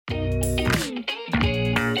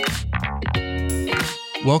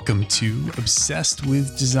Welcome to Obsessed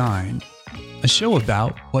with Design, a show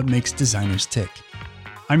about what makes designers tick.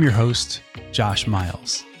 I'm your host, Josh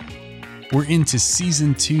Miles. We're into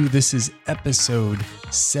season 2. This is episode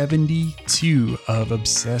 72 of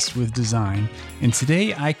Obsessed with Design, and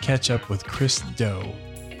today I catch up with Chris Do.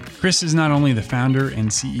 Chris is not only the founder and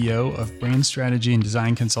CEO of brand strategy and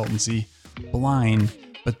design consultancy Blind,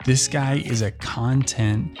 but this guy is a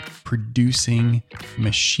content producing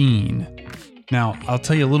machine. Now, I'll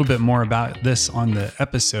tell you a little bit more about this on the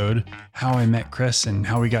episode, how I met Chris and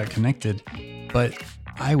how we got connected, but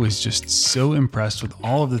I was just so impressed with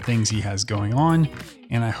all of the things he has going on,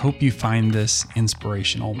 and I hope you find this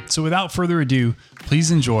inspirational. So without further ado, please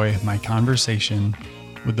enjoy my conversation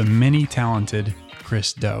with the many talented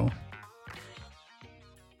Chris Do.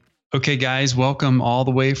 Okay, guys, welcome all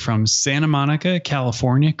the way from Santa Monica,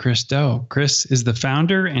 California, Chris Do. Chris is the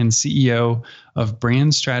founder and CEO of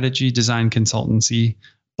brand strategy design consultancy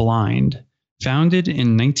Blind. Founded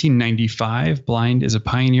in 1995, Blind is a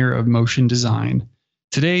pioneer of motion design.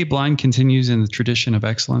 Today, Blind continues in the tradition of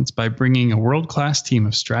excellence by bringing a world-class team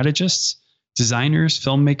of strategists, designers,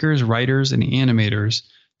 filmmakers, writers, and animators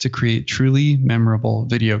to create truly memorable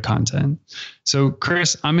video content. So,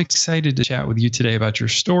 Chris, I'm excited to chat with you today about your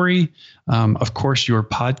story, of course, your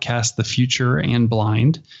podcast, The Future and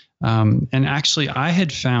Blind. And actually, I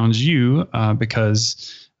had found you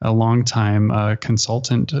because a longtime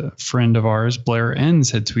consultant friend of ours, Blair Enns,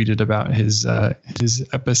 had tweeted about his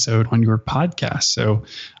episode on your podcast. So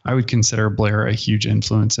I would consider Blair a huge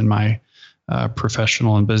influence in my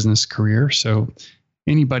professional and business career. So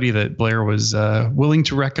anybody that Blair was willing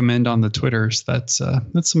to recommend on the Twitters, that's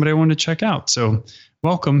somebody I want to check out. So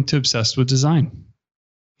welcome to Obsessed with Design.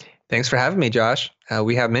 Thanks for having me, Josh.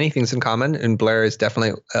 We have many things in common, and Blair is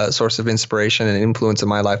definitely a source of inspiration and influence in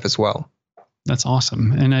my life as well. That's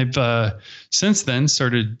awesome. And I've since then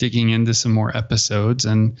started digging into some more episodes.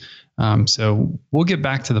 And so we'll get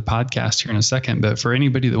back to the podcast here in a second. But for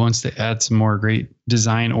anybody that wants to add some more great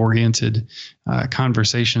design-oriented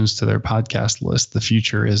conversations to their podcast list, The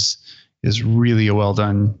Future is really a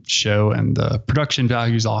well-done show. And the production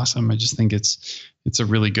value is awesome. I just think it's a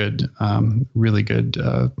really good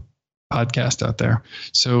podcast out there.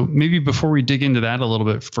 So maybe before we dig into that a little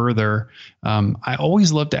bit further, I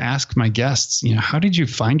always love to ask my guests, how did you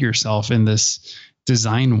find yourself in this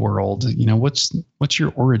design world? What's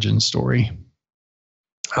your origin story?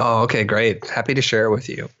 Oh, okay, great. Happy to share it with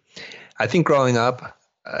you. I think growing up,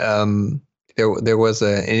 there was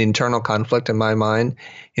an internal conflict in my mind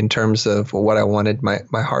in terms of what I wanted, my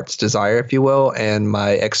heart's desire, if you will, and my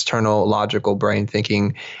external logical brain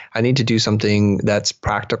thinking I need to do something that's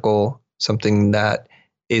practical, something that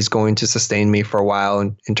is going to sustain me for a while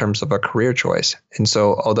in terms of a career choice. And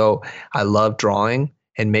so although I love drawing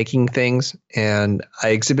and making things, and I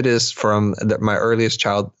exhibit this from my earliest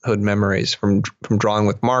childhood memories, from drawing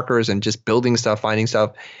with markers and just building stuff, finding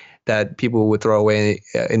stuff that people would throw away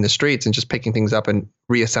in the streets and just picking things up and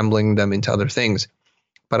reassembling them into other things.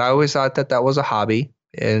 But I always thought that was a hobby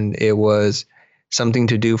and it was something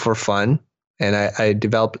to do for fun. And I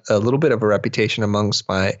developed a little bit of a reputation amongst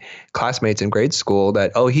my classmates in grade school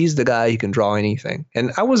that, oh, he's the guy who can draw anything.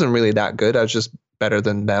 And I wasn't really that good. I was just better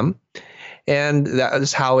than them. And that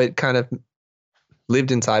was how it kind of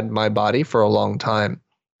lived inside my body for a long time.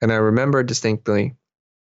 And I remember distinctly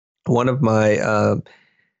one of my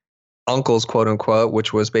uncles, quote unquote,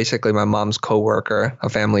 which was basically my mom's coworker, a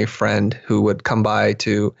family friend who would come by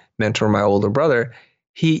to mentor my older brother.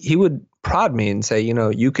 He would prod me and say,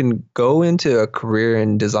 you can go into a career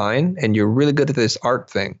in design and you're really good at this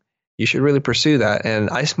art thing. You should really pursue that. And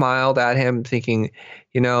I smiled at him thinking,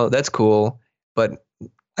 that's cool, but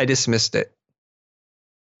I dismissed it.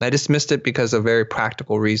 I dismissed it because of very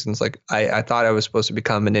practical reasons. Like I thought I was supposed to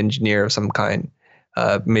become an engineer of some kind,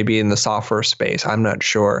 maybe in the software space. I'm not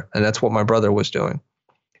sure. And that's what my brother was doing.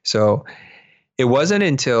 So it wasn't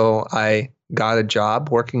until I got a job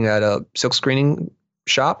working at a silk screening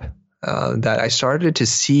shop that I started to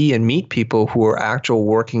see and meet people who were actual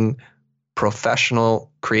working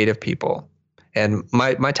professional creative people. And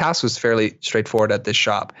my task was fairly straightforward at this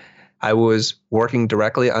shop. I was working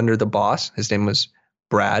directly under the boss. His name was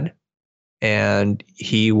Brad. And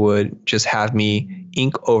he would just have me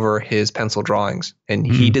ink over his pencil drawings. And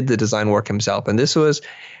he did the design work himself. And this was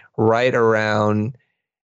right around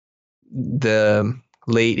the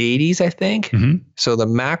late 80s, I think. Mm-hmm. So the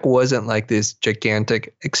Mac wasn't like this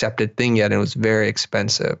gigantic accepted thing yet. And it was very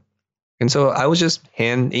expensive. And so I was just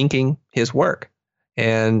hand inking his work.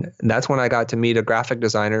 And that's when I got to meet a graphic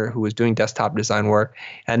designer who was doing desktop design work.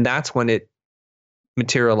 And that's when it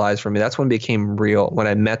materialized for me. That's when it became real. When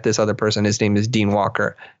I met this other person, his name is Dean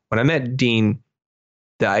Walker. When I met Dean,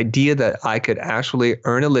 the idea that I could actually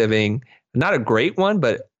earn a living, not a great one,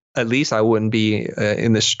 but at least I wouldn't be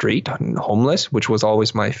in the street homeless, which was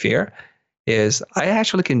always my fear, is I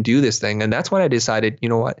actually can do this thing. And that's when I decided, you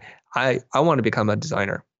know what, I want to become a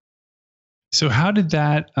designer. So how did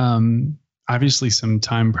that, obviously some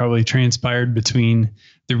time probably transpired between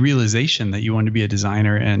the realization that you wanted to be a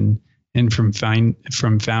designer and from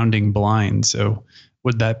founding Blind. So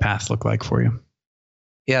what did that path look like for you?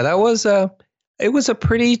 Yeah, it was a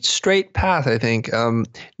pretty straight path, I think.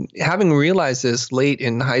 Having realized this late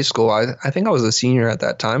in high school, I think I was a senior at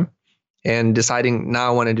that time, and deciding now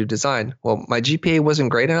I want to do design. Well, my GPA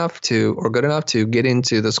wasn't good enough to get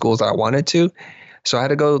into the schools I wanted to. So I had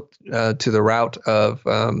to go to the route of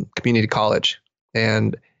community college.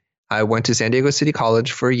 And I went to San Diego City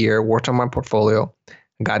College for a year, worked on my portfolio,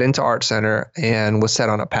 got into Art Center, and was set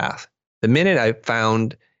on a path. The minute I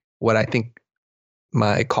found what I think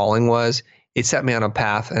my calling was, it set me on a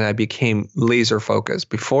path and I became laser focused.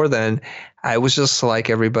 Before then, I was just like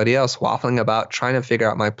everybody else, waffling about, trying to figure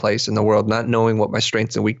out my place in the world, not knowing what my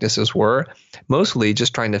strengths and weaknesses were, mostly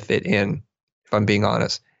just trying to fit in, if I'm being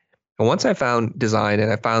honest. And once I found design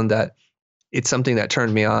and I found that it's something that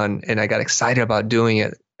turned me on and I got excited about doing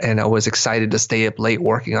it, and I was excited to stay up late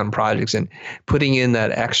working on projects and putting in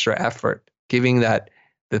that extra effort, giving that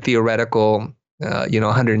the theoretical,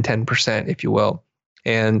 110%, if you will.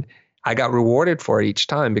 And I got rewarded for it each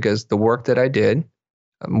time because the work that I did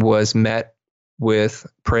was met with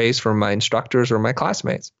praise from my instructors or my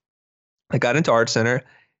classmates. I got into Art Center,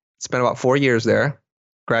 spent about 4 years there,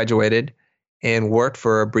 graduated, and worked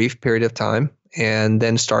for a brief period of time, and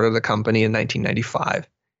then started a company in 1995.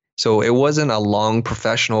 So it wasn't a long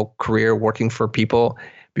professional career working for people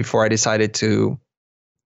before I decided to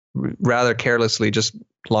rather carelessly just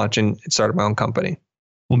launch and start my own company.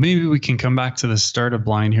 Well, maybe we can come back to the start of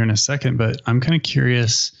Blind here in a second, but I'm kind of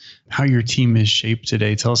curious how your team is shaped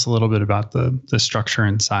today. Tell us a little bit about the structure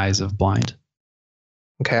and size of Blind.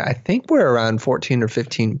 Okay, I think we're around 14 or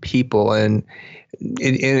 15 people, and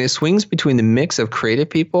it swings between the mix of creative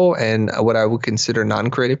people and what I would consider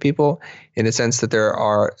non-creative people, in a sense that there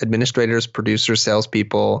are administrators, producers,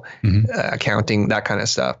 salespeople, accounting, that kind of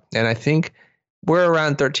stuff. And I think we're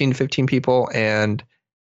around 13 to 15 people, and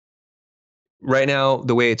right now,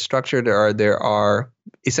 the way it's structured, there are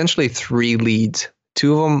essentially 3 leads.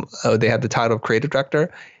 2 of them, they have the title of creative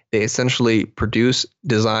director. They essentially produce,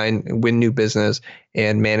 design, win new business,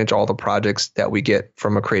 and manage all the projects that we get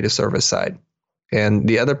from a creative service side. And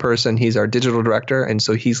the other person, he's our digital director. And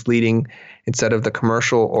so he's leading, instead of the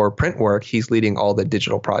commercial or print work, he's leading all the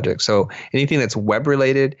digital projects. So anything that's web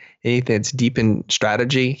related, anything that's deep in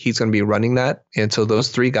strategy, he's going to be running that. And so those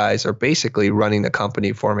 3 guys are basically running the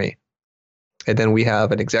company for me. And then we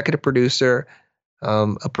have an executive producer,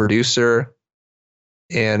 a producer,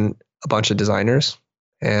 and a bunch of designers,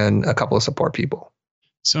 and a couple of support people.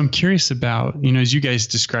 So I'm curious about, as you guys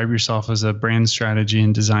describe yourself as a brand strategy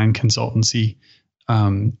and design consultancy,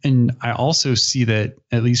 and I also see that,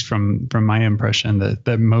 at least from my impression,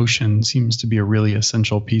 that motion seems to be a really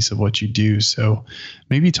essential piece of what you do. So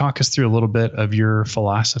maybe talk us through a little bit of your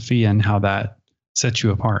philosophy and how that sets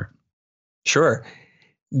you apart. Sure.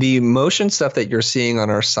 The motion stuff that you're seeing on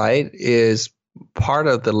our site is part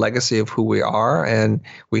of the legacy of who we are. And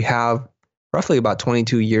we have roughly about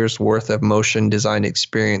 22 years worth of motion design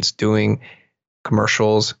experience doing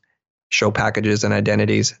commercials, show packages and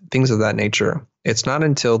identities, things of that nature. It's not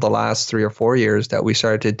until the last 3 or 4 years that we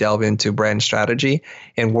started to delve into brand strategy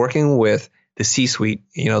and working with the C-suite,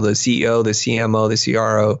 the CEO, the CMO, the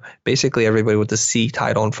CRO, basically everybody with the C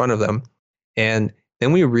title in front of them. And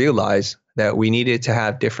then we realized that we needed to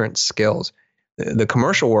have different skills. The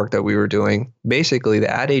commercial work that we were doing, basically the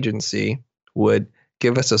ad agency would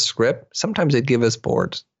give us a script. Sometimes they'd give us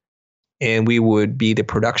boards, and we would be the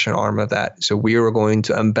production arm of that. So we were going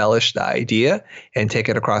to embellish the idea and take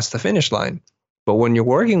it across the finish line. But when you're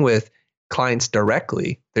working with clients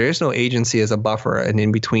directly, there is no agency as a buffer and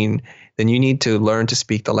in between. Then you need to learn to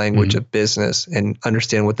speak the language of business and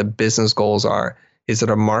understand what the business goals are. Is it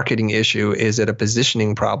a marketing issue? Is it a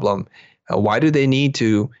positioning problem? Why do they need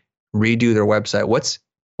to redo their website?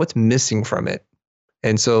 What's missing from it?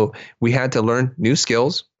 And so we had to learn new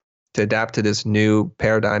skills to adapt to this new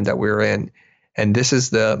paradigm that we're in. And this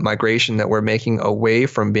is the migration that we're making away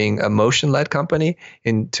from being a motion-led company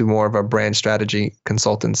into more of a brand strategy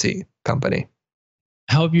consultancy company.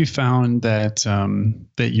 How have you found that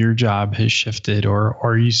that your job has shifted, or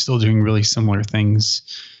are you still doing really similar things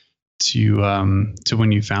to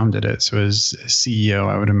when you founded it? So as CEO,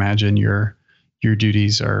 I would imagine you're your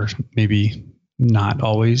duties are maybe not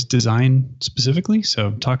always design specifically.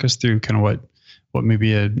 So talk us through kind of what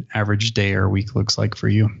maybe an average day or week looks like for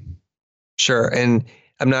you. Sure. And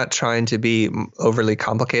I'm not trying to be overly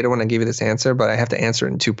complicated when I give you this answer, but I have to answer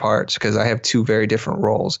it in two parts because I have two very different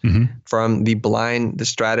roles. Mm-hmm. From the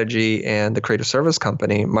strategy, and the creative service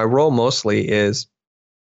company, my role mostly is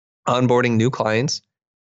onboarding new clients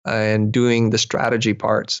and doing the strategy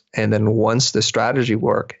parts. And then once the strategy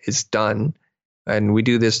work is done, and we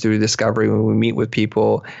do this through discovery when we meet with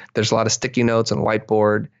people, there's a lot of sticky notes on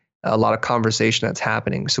whiteboard, a lot of conversation that's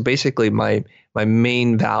happening. So basically my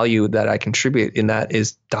main value that I contribute in that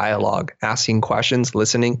is dialogue, asking questions,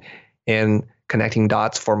 listening, and connecting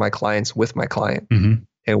dots for my clients with my client. Mm-hmm.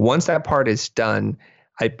 And once that part is done,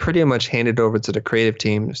 I pretty much hand it over to the creative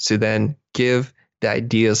teams to then give the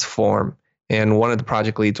ideas form. And one of the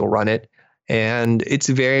project leads will run it. And it's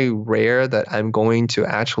very rare that I'm going to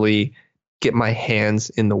actually get my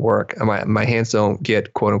hands in the work. My hands don't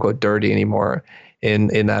get quote unquote dirty anymore.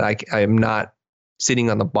 In that I am not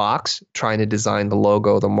sitting on the box trying to design the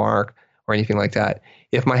logo, the mark, or anything like that.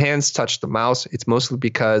 If my hands touch the mouse, it's mostly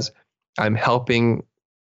because I'm helping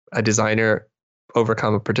a designer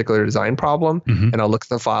overcome a particular design problem. Mm-hmm. And I'll look at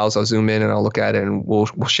the files, I'll zoom in and I'll look at it and we'll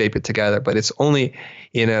shape it together. But it's only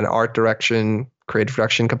in an art direction, creative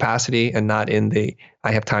direction capacity and not in the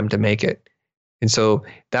I have time to make it. And so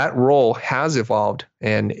that role has evolved.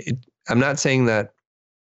 And I'm not saying that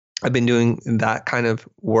I've been doing that kind of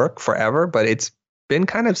work forever, but it's been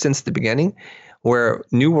kind of since the beginning where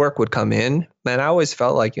new work would come in. And I always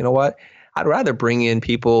felt like, you know what, I'd rather bring in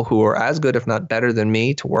people who are as good, if not better than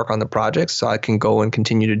me to work on the projects so I can go and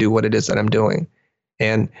continue to do what it is that I'm doing.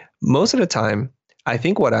 And most of the time, I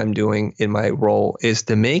think what I'm doing in my role is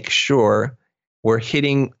to make sure we're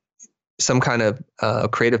hitting some kind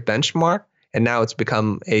of creative benchmark. And now it's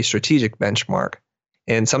become a strategic benchmark.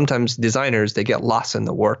 And sometimes designers, they get lost in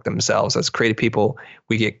the work themselves. As creative people,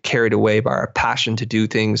 we get carried away by our passion to do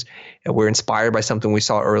things. And we're inspired by something we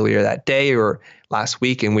saw earlier that day or last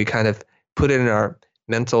week. And we kind of put it in our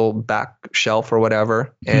mental back shelf or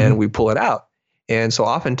whatever, and we pull it out. And so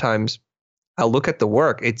oftentimes I'll look at the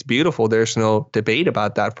work. It's beautiful. There's no debate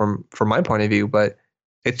about that from my point of view, but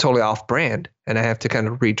it's totally off brand. And I have to kind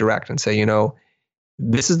of redirect and say, you know,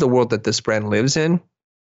 this is the world that this brand lives in.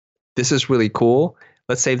 This is really cool.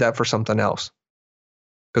 Let's save that for something else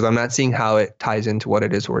because I'm not seeing how it ties into what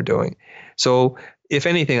it is we're doing. So if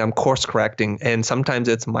anything, I'm course correcting, and sometimes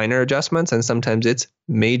it's minor adjustments and sometimes it's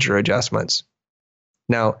major adjustments.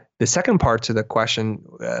 Now, the second part to the question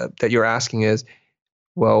that you're asking is,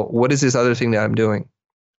 well, what is this other thing that I'm doing?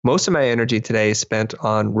 Most of my energy today is spent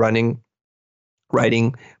on running,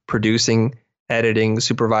 writing, producing, editing,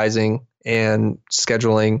 supervising, and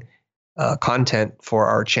scheduling content for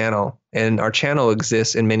our channel. And our channel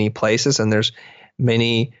exists in many places, and there's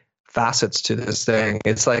many facets to this thing.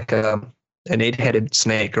 It's like an 8-headed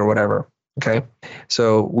snake or whatever. Okay.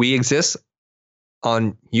 So we exist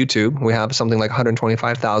on YouTube. We have something like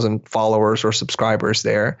 125,000 followers or subscribers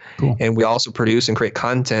there. Cool. And we also produce and create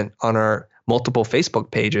content on our multiple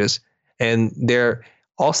Facebook pages. And they're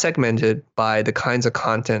all segmented by the kinds of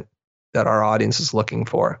content that our audience is looking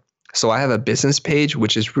for. So I have a business page,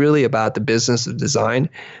 which is really about the business of design.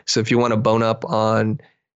 So if you want to bone up on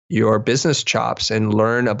your business chops and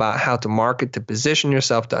learn about how to market, to position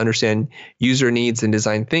yourself, to understand user needs and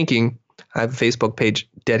design thinking, I have a Facebook page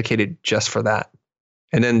dedicated just for that.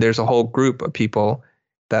 And then there's a whole group of people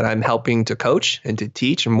that I'm helping to coach and to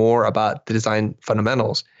teach more about the design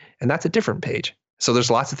fundamentals. And that's a different page. So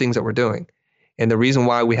there's lots of things that we're doing. And the reason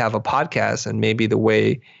why we have a podcast and maybe the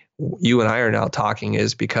way you and I are now talking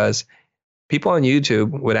is because people on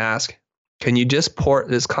YouTube would ask, can you just port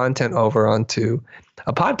this content over onto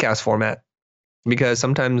a podcast format? Because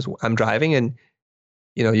sometimes I'm driving and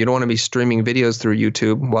you don't want to be streaming videos through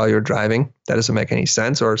YouTube while you're driving. That doesn't make any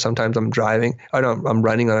sense. Or sometimes I'm running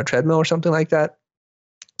on a treadmill or something like that.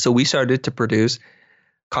 So we started to produce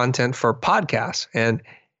content for podcasts. And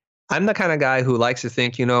I'm the kind of guy who likes to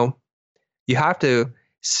think, you have to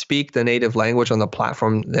speak the native language on the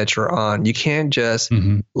platform that you're on. You can't just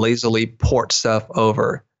lazily port stuff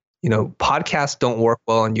over. Podcasts don't work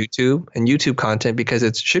well on YouTube and YouTube content because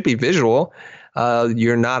it should be visual.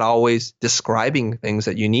 You're not always describing things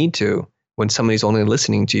that you need to when somebody's only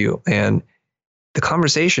listening to you. And the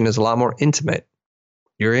conversation is a lot more intimate.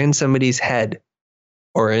 You're in somebody's head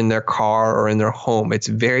or in their car or in their home. It's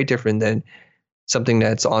very different than something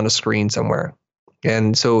that's on a screen somewhere.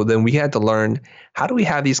 And so then we had to learn, how do we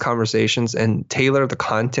have these conversations and tailor the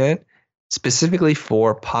content specifically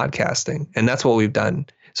for podcasting? And that's what we've done.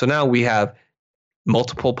 So now we have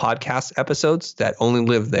multiple podcast episodes that only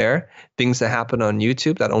live there, things that happen on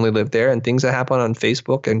YouTube that only live there, and things that happen on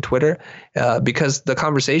Facebook and Twitter, because the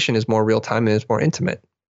conversation is more real time and it's more intimate.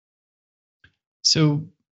 So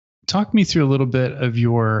talk me through a little bit of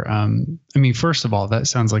your, first of all, that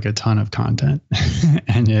sounds like a ton of content.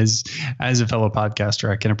 And as a fellow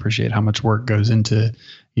podcaster, I can appreciate how much work goes into,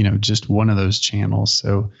 just one of those channels.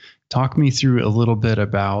 So talk me through a little bit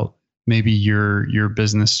about maybe your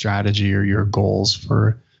business strategy or your goals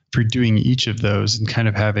for doing each of those and kind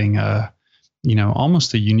of having a,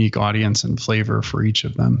 almost a unique audience and flavor for each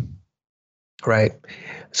of them. Right.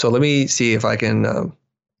 So let me see if I can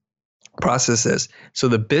process this. So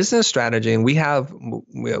the business strategy, and we have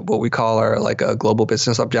what we call our like a global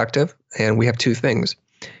business objective, and we have two things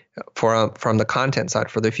from the content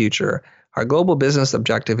side for the future. Our global business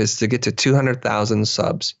objective is to get to 200,000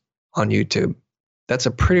 subs on YouTube. That's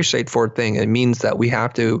a pretty straightforward thing. It means that we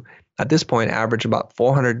have to, at this point, average about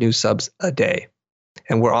 400 new subs a day.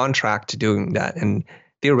 And we're on track to doing that. And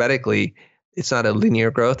theoretically, it's not a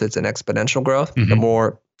linear growth, it's an exponential growth. Mm-hmm. The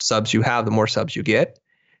more subs you have, the more subs you get.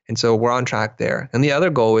 And so we're on track there. And the other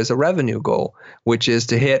goal is a revenue goal, which is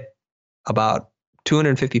to hit about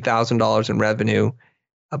 $250,000 in revenue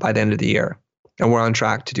by the end of the year. And we're on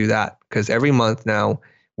track to do that because every month now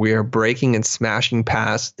we are breaking and smashing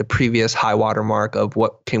past the previous high water mark of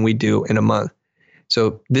what can we do in a month.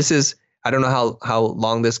 So this is, I don't know how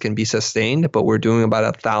long this can be sustained, but we're doing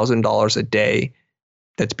about $1,000 a day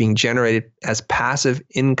that's being generated as passive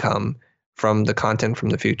income from the content from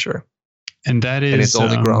the future. And that is, and it's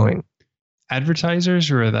only growing. Advertisers,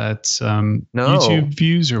 or that's YouTube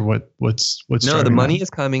views, or what's no, the money is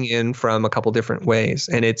coming in from a couple different ways,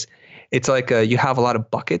 and it's like you have a lot of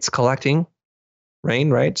buckets collecting rain,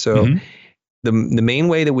 right? So the main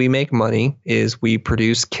way that we make money is we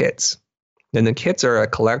produce kits. And the kits are a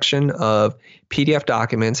collection of PDF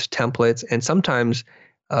documents, templates, and sometimes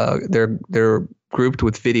they're grouped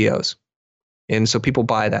with videos. And so people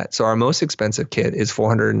buy that. So our most expensive kit is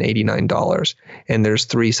 $489, and there's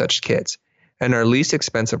 3 such kits. And our least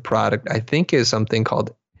expensive product, I think, is something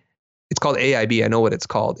called AIB. I know what it's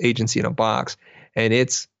called, Agency in a Box, and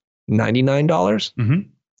it's $99. Mm-hmm.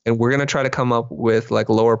 And we're going to try to come up with like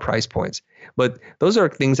lower price points. But those are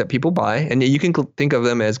things that people buy, and you can think of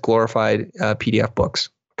them as glorified PDF books.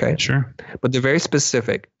 Okay. Sure. But they're very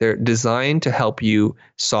specific. They're designed to help you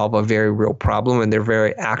solve a very real problem, and they're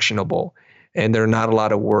very actionable. And there are not a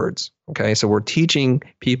lot of words. Okay. So we're teaching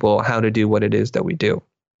people how to do what it is that we do.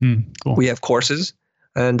 Cool. We have courses,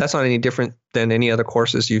 and that's not any different than any other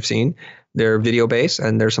courses you've seen. They're video based,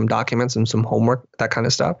 and there's some documents and some homework, that kind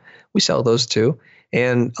of stuff. We sell those too.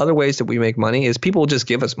 And other ways that we make money is people just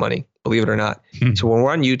give us money, believe it or not. So when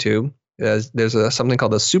we're on YouTube, there's something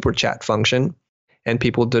called the super chat function, and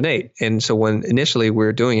people donate. And so when initially we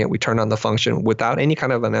were doing it, we turned on the function without any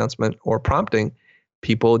kind of announcement or prompting.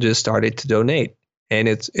 People just started to donate. And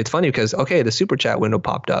it's funny because, okay, the super chat window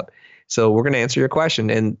popped up. So we're going to answer your question.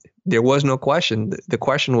 And there was no question. The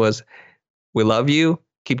question was, we love you.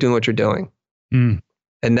 Keep doing what you're doing. And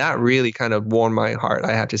that really kind of warmed my heart,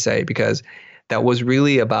 I have to say, because that was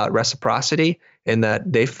really about reciprocity, and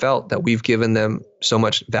that they felt that we've given them so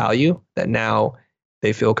much value that now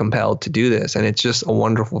they feel compelled to do this. And it's just a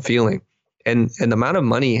wonderful feeling. And the amount of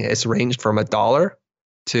money has ranged from $1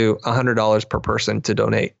 to $100 per person to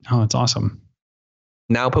donate. Oh, that's awesome.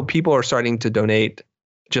 Now people are starting to donate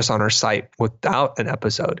just on our site without an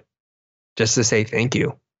episode, just to say thank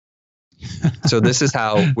you. So this is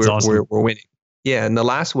how we're winning. Yeah. And the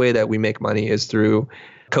last way that we make money is through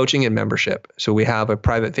coaching and membership. So we have a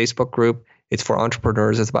private Facebook group. It's for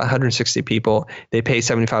entrepreneurs. It's about 160 people. They pay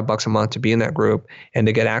 $75 a month to be in that group, and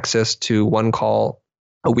they get access to one call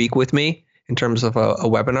a week with me in terms of a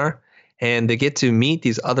webinar. And they get to meet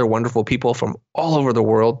these other wonderful people from all over the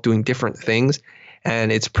world doing different things.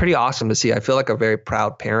 And it's pretty awesome to see. I feel like a very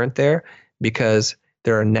proud parent there, because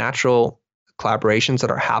there are natural collaborations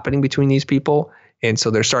that are happening between these people. And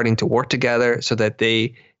so they're starting to work together so that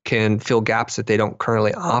they can fill gaps that they don't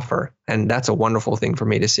currently offer. And that's a wonderful thing for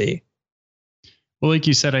me to see. Well, like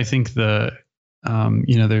you said, I think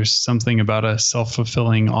there's something about a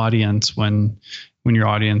self-fulfilling audience. When your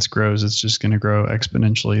audience grows, it's just going to grow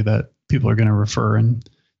exponentially, that people are going to refer and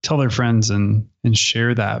tell their friends and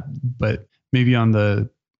share that. But maybe on the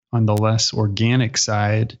less organic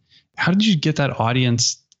side, how did you get that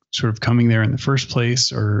audience sort of coming there in the first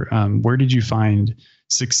place? Or where did you find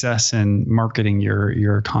success in marketing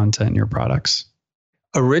your content and your products?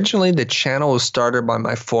 Originally, the channel was started by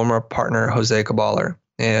my former partner, Jose Caballer,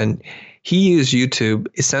 and he used YouTube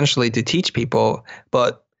essentially to teach people.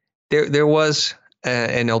 But there was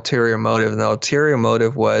an ulterior motive. And the ulterior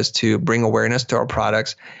motive was to bring awareness to our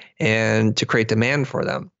products and to create demand for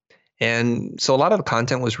them. And so a lot of the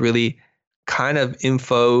content was really kind of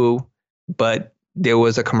info, but there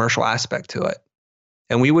was a commercial aspect to it.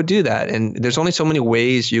 And we would do that. And there's only so many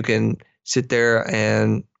ways you can sit there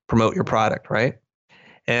and promote your product, right?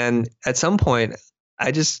 And at some point,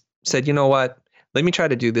 I just said, you know what? Let me try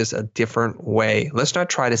to do this a different way. Let's not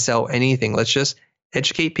try to sell anything. Let's just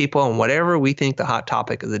educate people on whatever we think the hot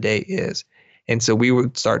topic of the day is. And so we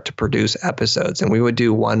would start to produce episodes, and we would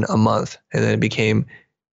do one a month, and then it became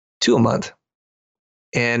 2 a month.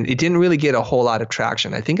 And it didn't really get a whole lot of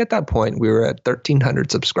traction. I think at that point we were at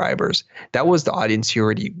 1,300 subscribers. That was the audience you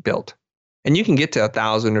already built. And you can get to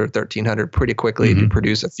 1,000 or 1,300 pretty quickly if you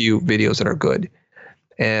produce a few videos that are good.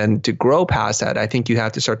 And to grow past that, I think you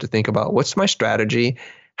have to start to think about, what's my strategy?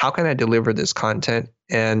 How can I deliver this content?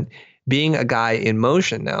 And being a guy in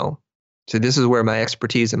motion now, so this is where my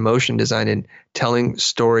expertise in motion design and telling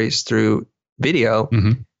stories through video,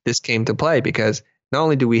 this came to play, because not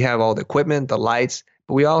only do we have all the equipment, the lights,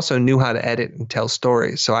 but we also knew how to edit and tell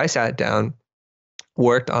stories. So I sat down,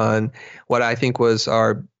 worked on what I think was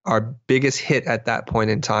our biggest hit at that point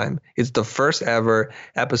in time. It's the first ever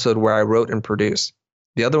episode where I wrote and produced.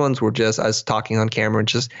 The other ones were just us talking on camera and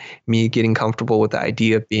just me getting comfortable with the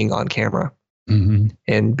idea of being on camera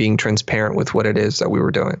and being transparent with what it is that we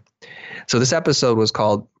were doing. So this episode was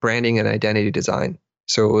called Branding and Identity Design.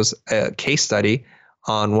 So it was a case study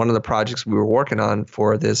on one of the projects we were working on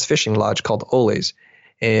for this fishing lodge called Ole's.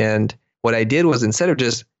 And what I did was, instead of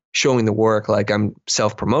just showing the work like I'm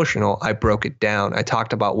self-promotional, I broke it down. I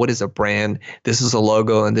talked about, what is a brand? This is a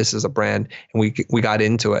logo and this is a brand. And we got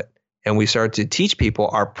into it, and we started to teach people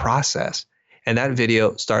our process. And that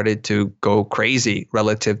video started to go crazy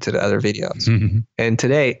relative to the other videos. And to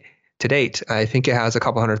date, I think it has a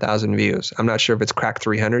couple 100,000 views. I'm not sure if it's cracked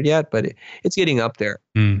 300 yet, but it's getting up there.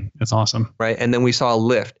 That's awesome. Right. And then we saw a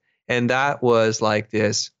lift, and that was like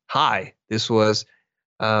this high. This was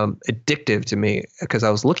addictive to me, because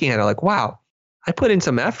I was looking at it like, wow, I put in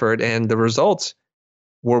some effort and the results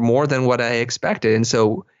were more than what I expected. And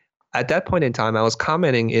so at that point in time, I was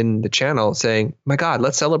commenting in the channel saying, my God,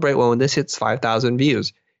 let's celebrate when this hits 5,000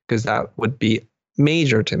 views, because that would be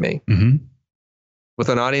major to me. With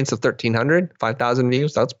an audience of 1,300, 5,000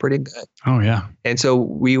 views, that's pretty good. Oh, yeah. And so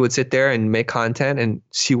we would sit there and make content and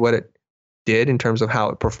see what it did in terms of how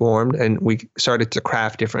it performed. And we started to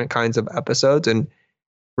craft different kinds of episodes and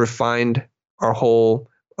refined our whole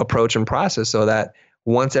approach and process, so that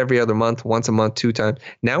once every other month, once a month, 2 times.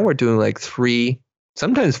 Now we're doing like 3,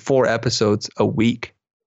 sometimes 4 episodes a week.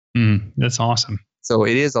 That's awesome. So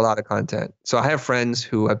it is a lot of content. So I have friends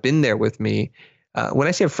who have been there with me. When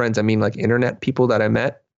I say friends, I mean like internet people that I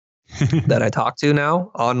met that I talk to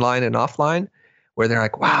now, online and offline, where they're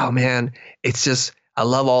like, wow, man, it's just, I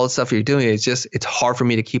love all the stuff you're doing. It's hard for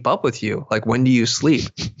me to keep up with you. Like, when do you sleep?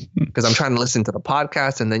 Because I'm trying to listen to the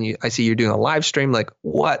podcast, and then I see you're doing a live stream. Like,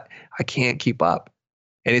 what? I can't keep up.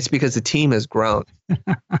 And it's because the team has grown.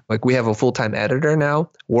 Like, we have a full-time editor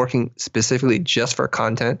now working specifically just for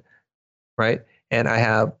content, right? And I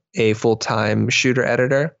have a full-time shooter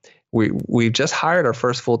editor. We've just hired our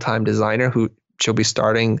first full-time designer, who she'll be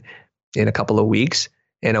starting in a couple of weeks.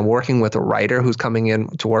 And I'm working with a writer who's coming in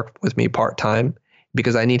to work with me part-time,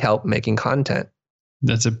 because I need help making content.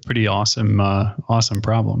 That's a pretty awesome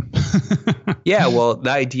problem. Yeah, well, the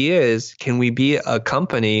idea is, can we be a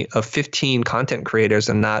company of 15 content creators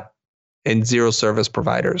and 0 service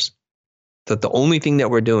providers? That the only thing that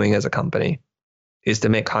we're doing as a company is to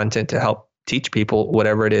make content to help teach people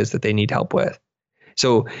whatever it is that they need help with.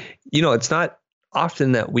 So, it's not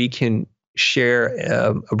often that we can share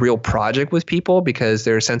a real project with people, because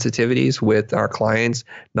there are sensitivities with our clients,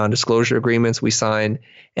 non-disclosure agreements we sign,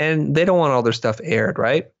 and they don't want all their stuff aired,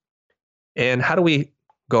 right? And how do we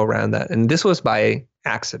go around that? And this was by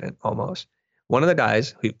accident almost. One of the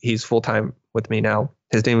guys, he's full-time with me now,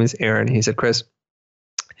 his name is Aaron. He said, Chris,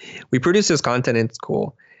 we produce this content and it's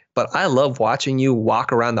cool, but I love watching you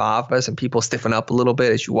walk around the office and people stiffen up a little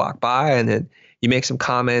bit as you walk by, and then you make some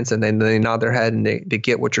comments and then they nod their head and they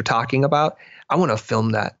get what you're talking about. I want to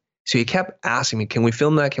film that. So he kept asking me, can we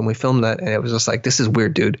film that? Can we film that? And it was just like, this is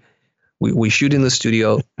weird, dude. We shoot in the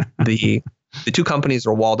studio. The 2 companies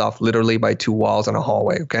are walled off literally by 2 walls and a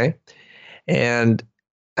hallway. Okay. And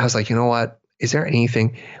I was like, you know what? Is there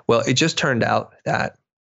anything? Well, it just turned out that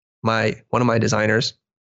one of my designers,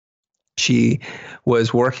 she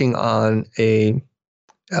was working on a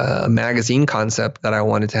a magazine concept that I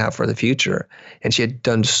wanted to have for the future. And she had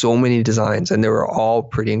done so many designs and they were all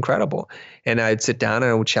pretty incredible. And I'd sit down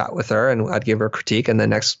and I would chat with her and I'd give her a critique. And the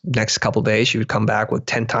next couple of days, she would come back with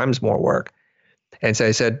 10 times more work. And so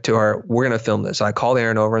I said to her, we're going to film this. So I called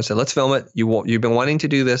Erin over and said, let's film it. You've been wanting to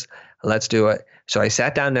do this. Let's do it. So I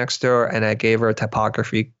sat down next to her and I gave her a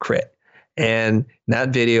typography crit. And that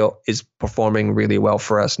video is performing really well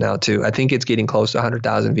for us now too. I think it's getting close to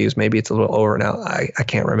 100,000 views. Maybe it's a little over now. I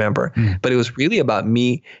can't remember. But it was really about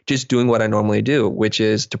me just doing what I normally do, which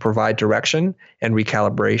is to provide direction and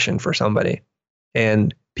recalibration for somebody.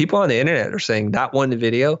 And people on the internet are saying that one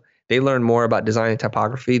video, they learn more about design and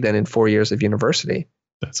typography than in 4 years of university.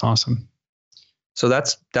 That's awesome. So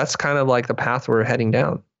that's kind of like the path we're heading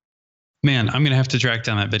down. Man, I'm going to have to track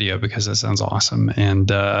down that video because that sounds awesome.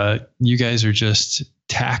 And you guys are just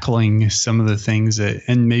tackling some of the things that,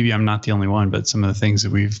 and maybe I'm not the only one, but some of the things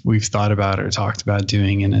that we've thought about or talked about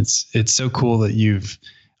doing. And it's so cool that you've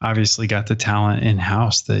obviously got the talent in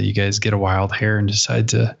house that you guys get a wild hair and decide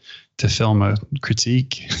to film a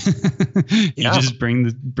critique. You just bring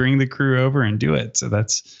the crew over and do it. So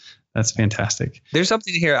that's fantastic. There's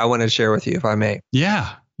something here I want to share with you, if I may.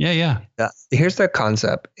 Yeah. Here's the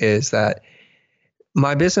concept is that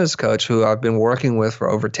my business coach, who I've been working with for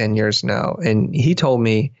over 10 years now, and he told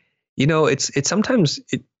me, it's sometimes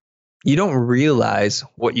you don't realize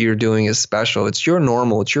what you're doing is special. It's your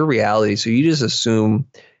normal, it's your reality. So you just assume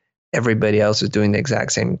everybody else is doing the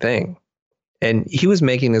exact same thing. And he was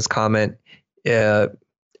making this comment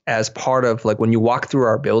as part of like when you walk through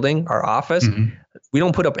our building, our office, we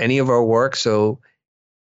don't put up any of our work. So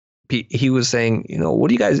he was saying, are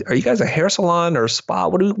you guys a hair salon or a spa?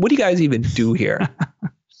 What do you guys even do here?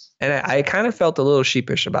 And I kind of felt a little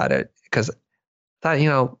sheepish about it because I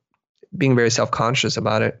thought, being very self-conscious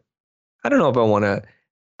about it. I don't know if I want to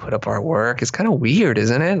put up our work. It's kind of weird,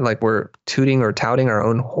 isn't it? Like we're tooting or touting our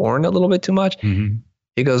own horn a little bit too much.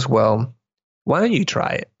 He goes, well, why don't you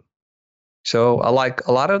try it? So I like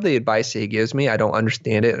a lot of the advice he gives me. I don't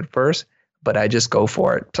understand it at first, but I just go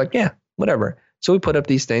for it. It's like, yeah, whatever. So we put up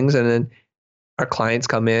these things and then our clients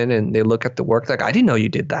come in and they look at the work like, I didn't know you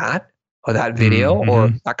did that or that video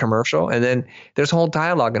or that commercial. And then there's a whole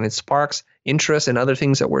dialogue and it sparks interest in other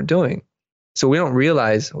things that we're doing. So we don't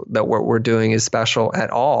realize that what we're doing is special at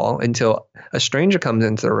all until a stranger comes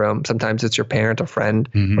into the room. Sometimes it's your parent, a friend,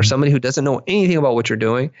 or somebody who doesn't know anything about what you're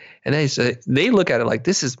doing. And they look at it like,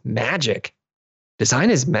 this is magic. Design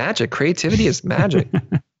is magic. Creativity is magic.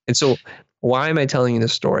 And so why am I telling you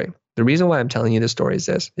this story? The reason why I'm telling you this story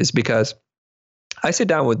is because I sit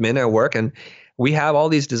down with men at work and we have all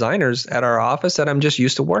these designers at our office that I'm just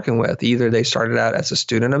used to working with. Either they started out as a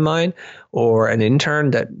student of mine or an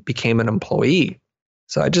intern that became an employee.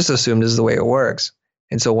 So I just assumed this is the way it works.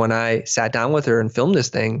 And so when I sat down with her and filmed this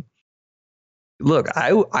thing, look,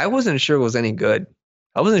 I wasn't sure it was any good.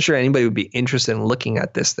 I wasn't sure anybody would be interested in looking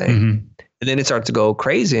at this thing. And then it starts to go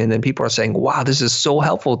crazy. And then people are saying, wow, this is so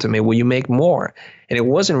helpful to me. Will you make more? And it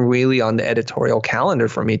wasn't really on the editorial calendar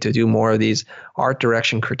for me to do more of these art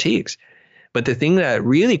direction critiques. But the thing that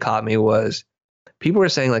really caught me was people were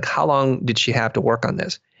saying, like, how long did she have to work on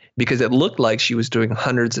this? Because it looked like she was doing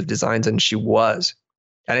hundreds of designs, and she was.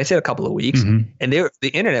 And I said a couple of weeks. And the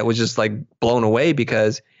internet was just like blown away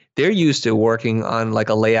because they're used to working on like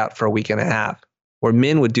a layout for a week and a half, where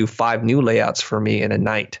men would do 5 new layouts for me in a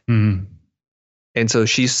night. And so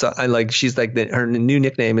she's like her new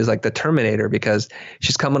nickname is like the Terminator because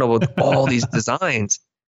she's coming up with all these designs,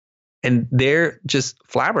 and they're just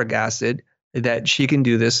flabbergasted that she can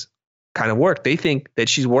do this kind of work. They think that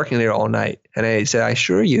she's working there all night. And I said, I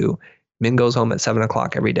assure you, Min goes home at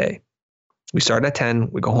 7:00 every day. We start at 10,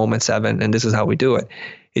 we go home at 7, and this is how we do it.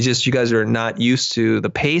 It's just you guys are not used to the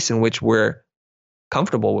pace in which we're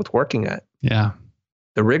comfortable with working at. Yeah.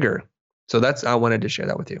 The rigor. So I wanted to share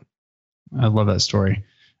that with you. I love that story.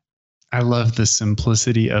 I love the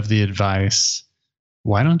simplicity of the advice.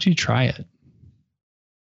 Why don't you try it?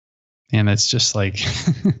 And it's just like,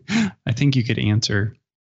 I think you could answer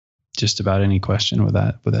just about any question with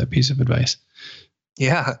that piece of advice.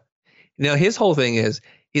 Yeah. His whole thing is,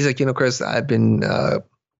 he's like, Chris, I've been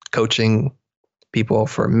coaching people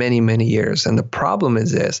for many, many years. And the problem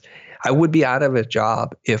is this, I would be out of a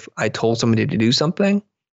job if I told somebody to do something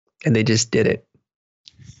and they just did it.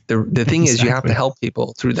 The thing is, you have to help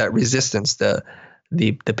people through that resistance, the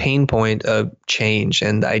pain point of change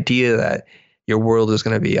and the idea that your world is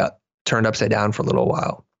going to be turned upside down for a little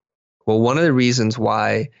while. Well, one of the reasons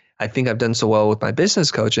why I think I've done so well with my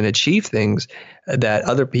business coach and achieve things that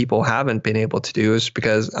other people haven't been able to do is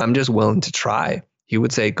because I'm just willing to try. he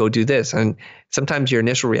would say, go do this. And sometimes your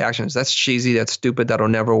initial reaction is, that's cheesy, that's stupid, that'll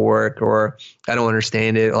never work, or I don't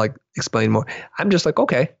understand it, like explain more. I'm just like,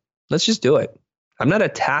 okay, let's just do it. I'm not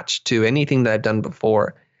attached to anything that I've done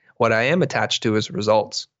before. What I am attached to is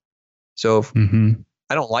results. So if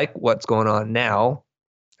I don't like what's going on now,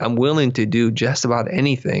 I'm willing to do just about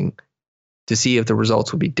anything to see if the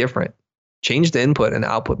results will be different. Change the input and the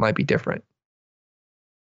output might be different.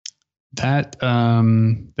 That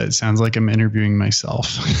sounds like I'm interviewing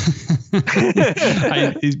myself.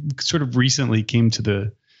 I sort of recently came to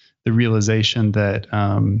the realization that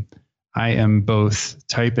I am both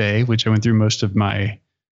type A, which I went through most of my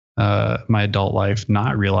adult life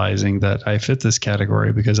not realizing that I fit this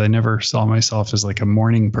category because I never saw myself as like a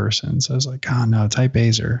morning person. So I was like, oh no, type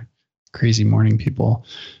A's are crazy morning people.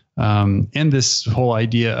 And this whole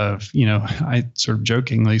idea of, I sort of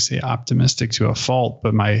jokingly say optimistic to a fault,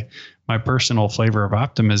 but my personal flavor of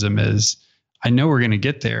optimism is I know we're going to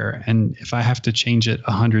get there. And if I have to change it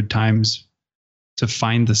 100 times to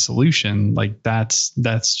find the solution, like that's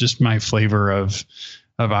just my flavor of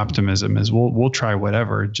optimism is we'll try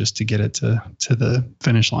whatever just to get it to the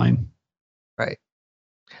finish line. Right.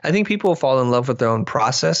 I think people fall in love with their own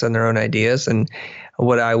process and their own ideas. And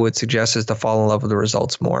what I would suggest is to fall in love with the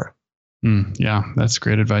results more. Yeah, that's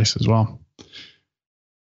great advice as well.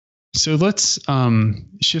 So let's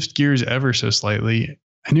shift gears ever so slightly.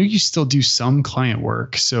 I know you still do some client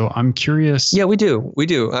work, so I'm curious. Yeah, we do.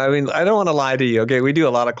 I mean, I don't want to lie to you. Okay, we do a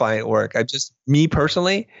lot of client work. Me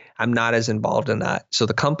personally, I'm not as involved in that. So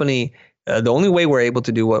the company, the only way we're able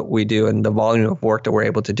to do what we do and the volume of work that we're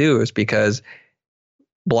able to do is because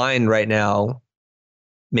Blind right now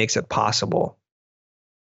makes it possible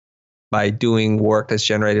by doing work that's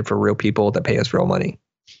generated for real people that pay us real money.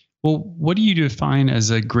 Well, what do you define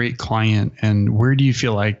as a great client, and where do you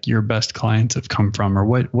feel like your best clients have come from, or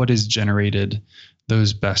what has generated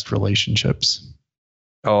those best relationships?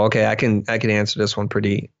 Oh, okay. I can answer this one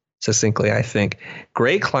pretty succinctly, I think.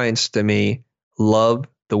 Great clients to me love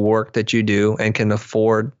the work that you do and can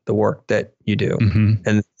afford the work that you do.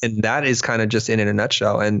 And that is kind of just in a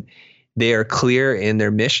nutshell. And they are clear in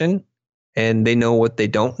their mission and they know what they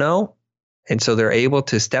don't know. And so they're able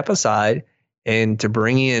to step aside and to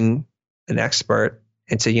bring in an expert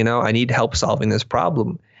and say, I need help solving this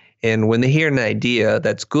problem. And when they hear an idea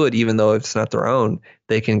that's good, even though it's not their own,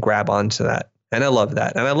 they can grab onto that. And I love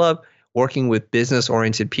that. And I love working with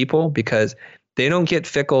business-oriented people because they don't get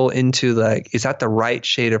fickle into like, is that the right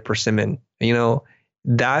shade of persimmon?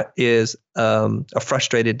 That is a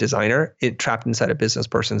frustrated designer trapped inside a business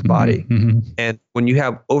person's body. And when you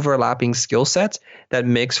have overlapping skill sets, that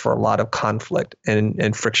makes for a lot of conflict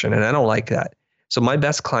and friction. And I don't like that. So my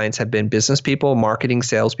best clients have been business people, marketing,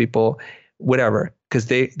 salespeople, whatever, because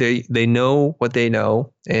they know what they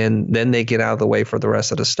know, and then they get out of the way for the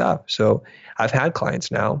rest of the stuff. So I've had clients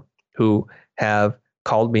now who have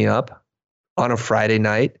called me up on a Friday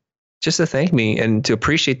night just to thank me and to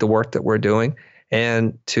appreciate the work that we're doing,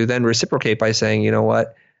 and to then reciprocate by saying, you know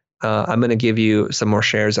what, I'm going to give you some more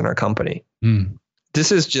shares in our company.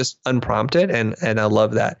 This is just unprompted, and I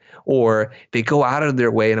love that. Or they go out of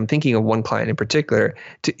their way, and I'm thinking of one client in particular,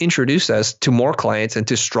 to introduce us to more clients and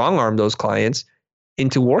to strong arm those clients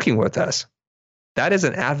into working with us. That is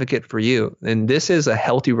an advocate for you. And this is a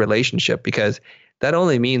healthy relationship, because that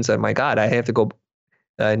only means that, my God, I have to go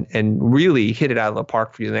and really hit it out of the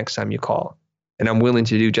park for you the next time you call. And I'm willing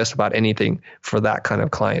to do just about anything for that kind of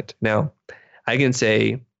client. Now, I can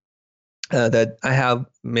say that I have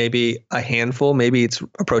maybe a handful, maybe it's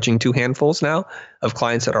approaching 2 handfuls now of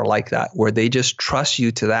clients that are like that, where they just trust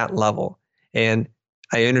you to that level. And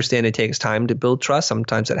I understand it takes time to build trust.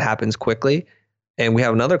 Sometimes it happens quickly. And we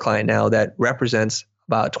have another client now that represents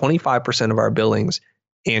about 25% of our billings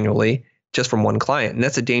annually just from one client. And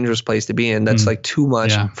that's a dangerous place to be in. That's like too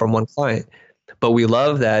much from one client. But we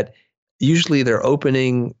love that usually their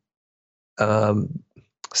opening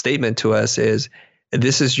statement to us is,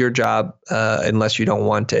 this is your job unless you don't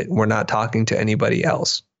want it. We're not talking to anybody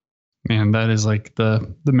else. Man, that is like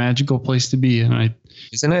the magical place to be. And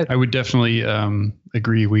isn't it? I would definitely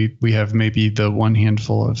agree. We have maybe the one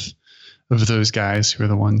handful of those guys who are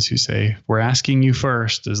the ones who say, we're asking you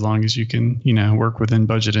first, as long as you can, work within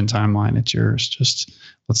budget and timeline, it's yours. Just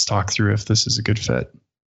let's talk through if this is a good fit.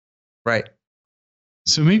 Right.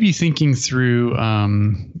 So maybe thinking through,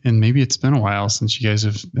 and maybe it's been a while since you guys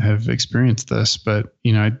have experienced this, but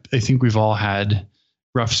I think we've all had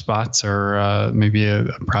rough spots or maybe a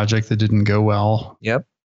project that didn't go well. Yep.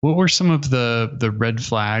 What were some of the red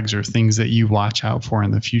flags or things that you watch out for in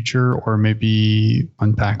the future, or maybe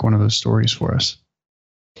unpack one of those stories for us?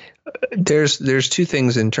 There's two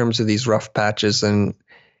things in terms of these rough patches, and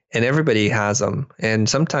everybody has them. And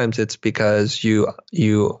sometimes it's because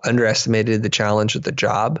you underestimated the challenge of the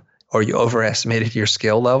job, or you overestimated your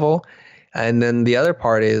skill level. And then the other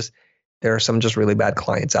part is there are some just really bad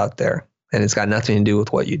clients out there, and it's got nothing to do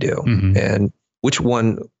with what you do. Mm-hmm. And which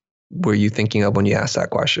one were you thinking of when you asked that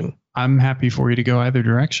question? I'm happy for you to go either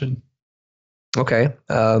direction. Okay.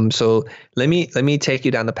 So let me take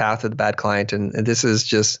you down the path of the bad client. And this is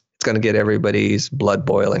just, it's going to get everybody's blood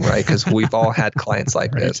boiling, right? Because we've all had clients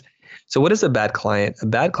like Right. this. So what is a bad client? A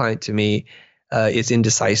bad client to me is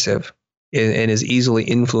indecisive and is easily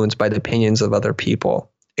influenced by the opinions of other people,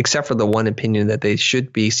 except for the one opinion that they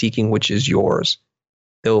should be seeking, which is yours.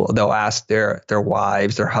 They'll ask their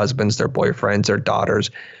wives, their husbands, their boyfriends, their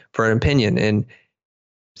daughters for an opinion. And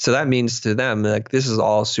so that means to them, like, this is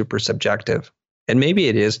all super subjective. And maybe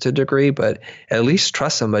it is to a degree, but at least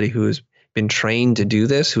trust somebody who's been trained to do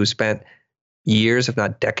this, who spent years, if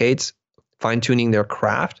not decades, fine-tuning their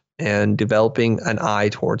craft and developing an eye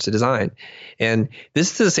towards the design. And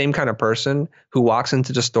this is the same kind of person who walks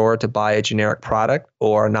into the store to buy a generic product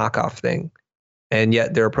or a knockoff thing, and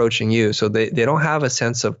yet they're approaching you. So they don't have a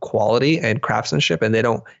sense of quality and craftsmanship, and they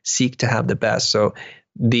don't seek to have the best. So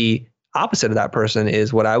the opposite of that person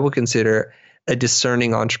is what I would consider a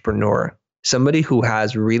discerning entrepreneur, somebody who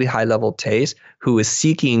has really high level taste, who is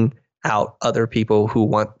seeking out other people who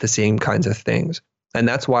want the same kinds of things. And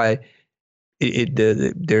that's why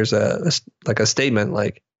there's a statement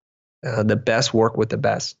like the best work with the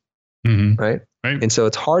best, Mm-hmm. right? Right. And so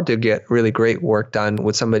it's hard to get really great work done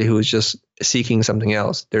with somebody who is just seeking something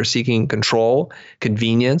else. They're seeking control,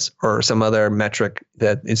 convenience, or some other metric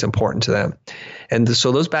that is important to them. And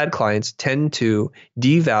so those bad clients tend to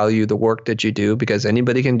devalue the work that you do because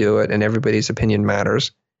anybody can do it and everybody's opinion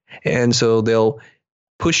matters. And so they'll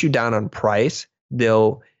push you down on price.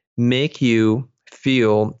 They'll make you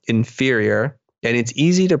feel inferior. And it's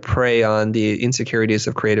easy to prey on the insecurities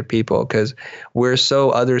of creative people because we're so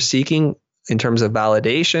others seeking in terms of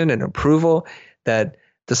validation and approval that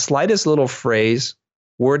the slightest little phrase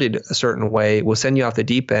worded a certain way will send you off the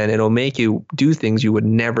deep end. It'll make you do things you would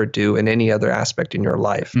never do in any other aspect in your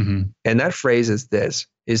life. Mm-hmm. And that phrase is this,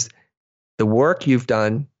 is the work you've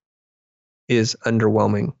done is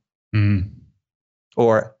underwhelming. Mm-hmm.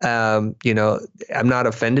 Or, I'm not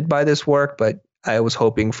offended by this work, but I was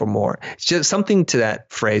hoping for more. It's just something to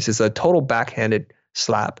that phrase. It's a total backhanded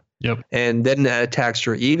slap. Yep. And then that attacks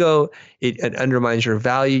your ego. It undermines your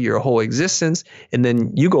value, your whole existence. And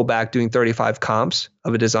then you go back doing 35 comps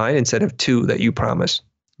of a design instead of 2 that you promised.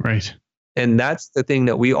 Right. And that's the thing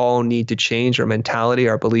that we all need to change, our mentality,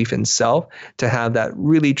 our belief in self, to have that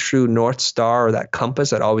really true North Star or that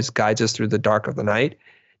compass that always guides us through the dark of the night,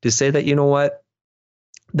 to say that, you know what,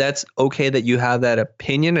 that's okay that you have that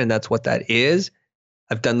opinion and that's what that is.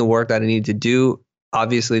 I've done the work that I need to do.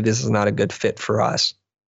 Obviously, this is not a good fit for us.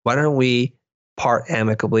 Why don't we part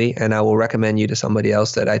amicably, and I will recommend you to somebody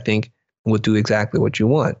else that I think will do exactly what you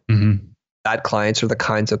want. Mm-hmm. Bad clients are the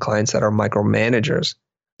kinds of clients that are micromanagers.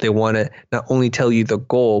 They want to not only tell you the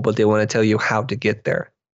goal, but they want to tell you how to get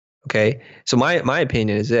there. Okay. So my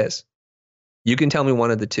opinion is this: you can tell me one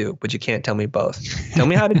of the two, but you can't tell me both. Tell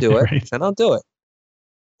me how to do it, Right. and I'll do it.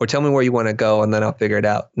 Or tell me where you want to go, and then I'll figure it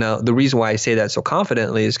out. Now, the reason why I say that so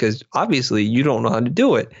confidently is because obviously you don't know how to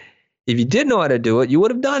do it. If you did know how to do it, you would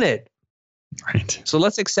have done it. Right. So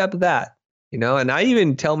let's accept that, and I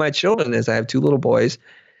even tell my children this. I have 2 little boys,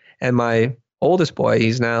 and my oldest boy,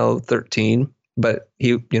 he's now 13, but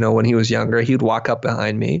he, when he was younger, he would walk up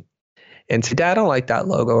behind me and say, Dad, I don't like that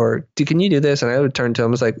logo, or can you do this? And I would turn to him,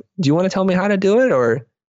 I was like, do you want to tell me how to do it? Or,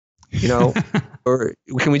 or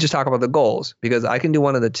can we just talk about the goals? Because I can do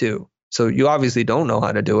one of the two. So you obviously don't know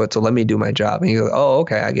how to do it. So let me do my job. And he goes, oh,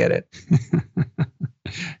 okay, I get it.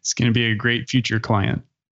 It's going to be a great future client.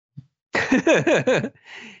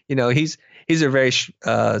 He's a very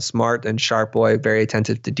smart and sharp boy, very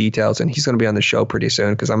attentive to details, and he's going to be on the show pretty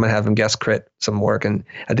soon because I'm going to have him guest crit some work, and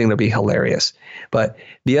I think it'll be hilarious. But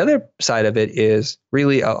the other side of it is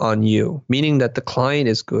really on you, meaning that the client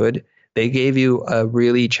is good. They gave you a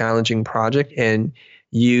really challenging project, and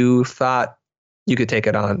you thought you could take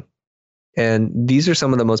it on. And these are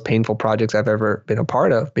some of the most painful projects I've ever been a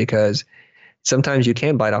part of because sometimes you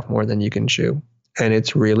can bite off more than you can chew, and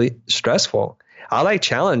it's really stressful. I like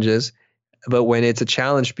challenges, but when it's a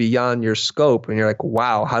challenge beyond your scope and you're like,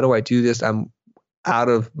 wow, how do I do this? I'm out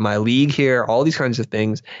of my league here, all these kinds of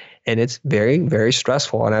things. And it's very, very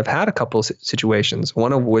stressful. And I've had a couple of situations,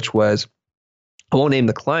 one of which was, I won't name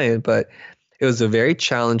the client, but it was a very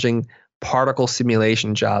challenging particle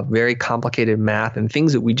simulation job, very complicated math and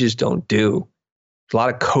things that we just don't do. a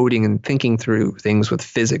lot of coding and thinking through things with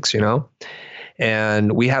physics,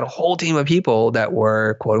 And we had a whole team of people that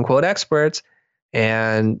were quote unquote experts,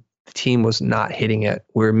 and the team was not hitting it.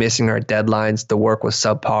 We were missing our deadlines. The work was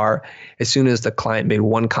subpar. As soon as the client made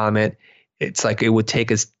one comment, it's like it would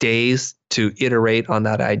take us days to iterate on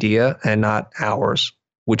that idea and not hours,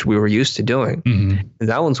 which we were used to doing. Mm-hmm. And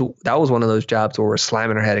that was one of those jobs where we're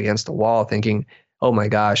slamming our head against the wall thinking, oh my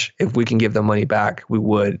gosh, if we can give the money back, we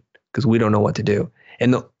would, because we don't know what to do.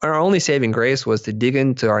 And our only saving grace was to dig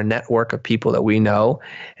into our network of people that we know,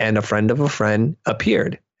 and a friend of a friend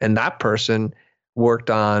appeared. And that person worked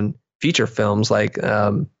on feature films like,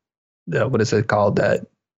 what is it called?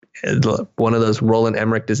 One of those Roland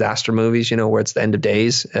Emmerich disaster movies, where it's the end of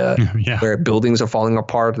days, where buildings are falling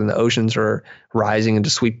apart and the oceans are rising into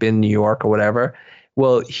sweep in New York or whatever.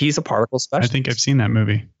 Well, he's a particle specialist. I think I've seen that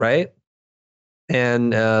movie. Right.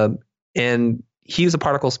 And he was a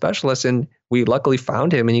particle specialist, and we luckily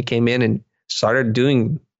found him, and he came in and started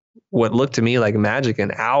doing what looked to me like magic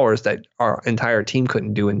in hours that our entire team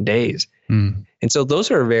couldn't do in days. Mm. And so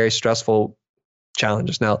those are very stressful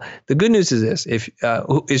challenges. Now, the good news is this: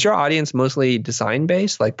 is your audience mostly design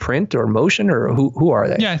based, like print or motion, or who are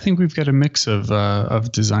they? Yeah, I think we've got a mix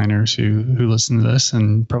of designers who listen to this,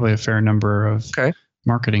 and probably a fair number of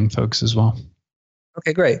marketing folks as well.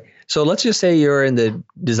 Okay, great. So let's just say you're in the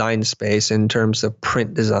design space in terms of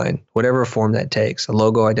print design, whatever form that takes, a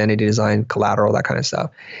logo, identity design, collateral, that kind of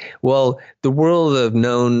stuff. Well, the world of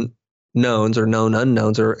known knowns or known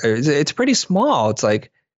unknowns, it's pretty small. It's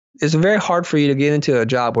like, it's very hard for you to get into a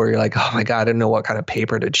job where you're like, oh my God, I don't know what kind of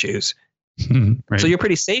paper to choose. Right. So you're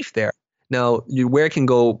pretty safe there. Now, where it can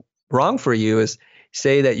go wrong for you is,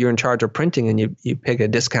 say that you're in charge of printing and you pick a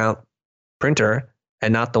discount printer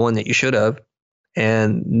and not the one that you should have.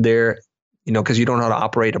 And they're, because you don't know how to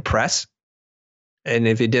operate a press. And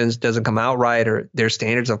if it doesn't come out right, or their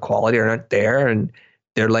standards of quality are not there, and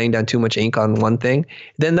they're laying down too much ink on one thing,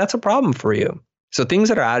 then that's a problem for you. So things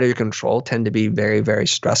that are out of your control tend to be very, very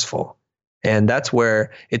stressful. And that's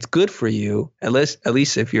where it's good for you, at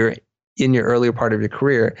least if you're in your earlier part of your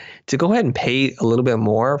career, to go ahead and pay a little bit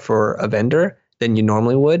more for a vendor than you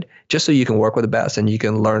normally would, just so you can work with the best and you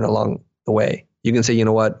can learn along the way. You can say, you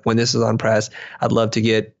know what, when this is on press, I'd love to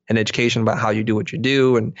get an education about how you do what you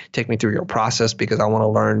do and take me through your process, because I want to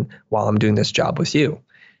learn while I'm doing this job with you.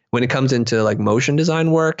 When it comes into like motion design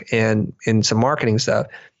work and in some marketing stuff,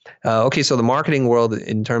 so the marketing world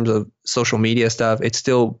in terms of social media stuff, it's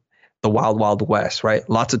still the wild, wild west, right?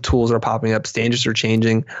 Lots of tools are popping up. Standards are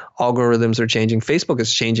changing. Algorithms are changing. Facebook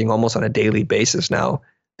is changing almost on a daily basis now.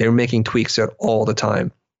 They're making tweaks to it all the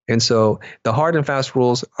time. And so the hard and fast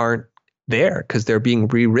rules aren't there because they're being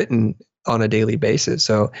rewritten on a daily basis.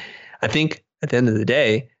 So I think at the end of the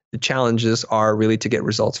day, the challenges are really to get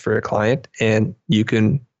results for your client, and you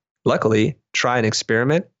can luckily try and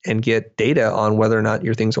experiment and get data on whether or not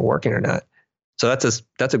your things are working or not. So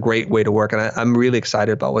that's a great way to work. And I'm really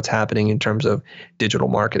excited about what's happening in terms of digital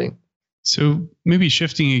marketing. So maybe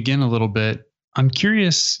shifting again a little bit, I'm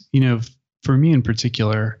curious, for me in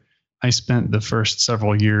particular, I spent the first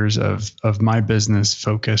several years of my business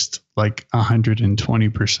focused like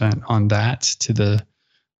 120% on that, to the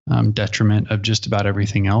detriment of just about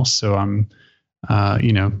everything else. So I'm,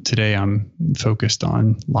 today I'm focused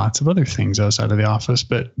on lots of other things outside of the office,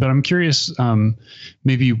 but I'm curious,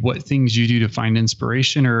 maybe what things you do to find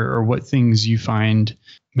inspiration, or what things you find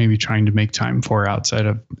maybe trying to make time for outside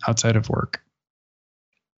of work.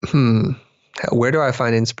 Where do I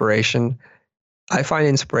find inspiration? I find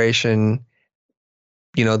inspiration,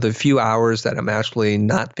 the few hours that I'm actually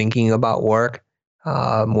not thinking about work,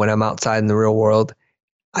 when I'm outside in the real world.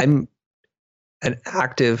 I'm an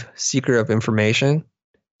active seeker of information.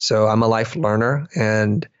 So I'm a life learner,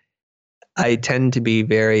 and I tend to be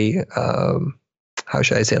very,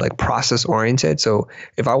 process oriented. So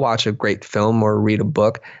if I watch a great film or read a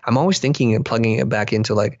book, I'm always thinking and plugging it back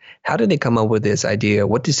into like, how did they come up with this idea?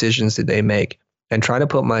 What decisions did they make? And try to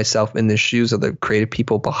put myself in the shoes of the creative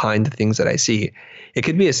people behind the things that I see. It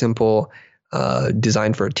could be a simple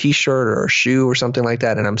design for a t-shirt or a shoe or something like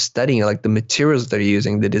that. And I'm studying like the materials they're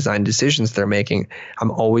using, the design decisions they're making.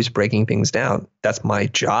 I'm always breaking things down. That's my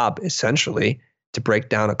job, essentially, to break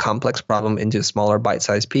down a complex problem into smaller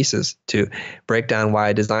bite-sized pieces, to break down why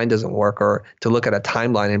a design doesn't work, or to look at a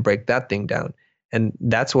timeline and break that thing down. And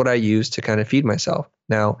that's what I use to kind of feed myself.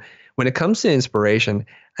 Now, when it comes to inspiration,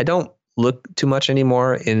 I don't look too much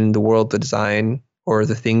anymore in the world of design or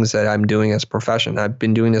the things that I'm doing as a profession. I've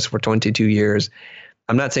been doing this for 22 years.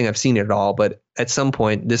 I'm not saying I've seen it all, but at some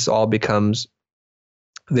point this all becomes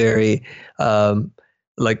very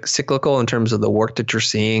cyclical in terms of the work that you're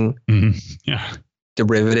seeing. Mm-hmm. Yeah.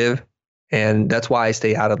 derivative. And that's why I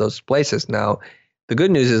stay out of those places. Now, the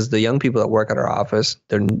good news is the young people that work at our office,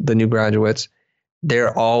 they're the new graduates,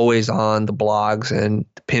 they're always on the blogs and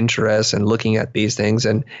Pinterest and looking at these things.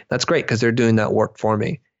 And that's great because they're doing that work for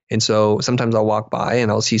me. And so sometimes I'll walk by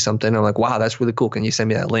and I'll see something. I'm like, wow, that's really cool. Can you send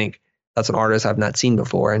me that link? That's an artist I've not seen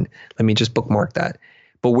before. And let me just bookmark that.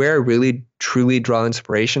 But where I really, truly draw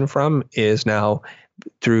inspiration from is now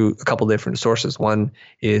through a couple different sources. One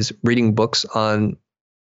is reading books on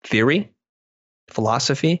theory,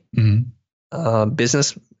 philosophy,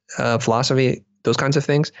 business philosophy, those kinds of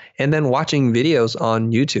things. And then watching videos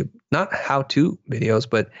on YouTube, not how-to videos,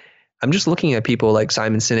 but I'm just looking at people like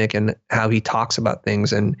Simon Sinek and how he talks about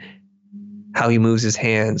things and how he moves his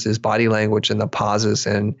hands, his body language and the pauses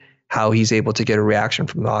and how he's able to get a reaction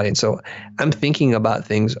from the audience. So I'm thinking about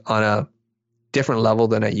things on a different level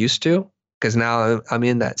than I used to, because now I'm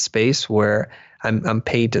in that space where I'm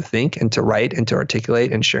paid to think and to write and to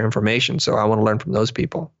articulate and share information. So I want to learn from those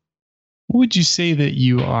people. What would you say that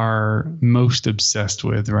you are most obsessed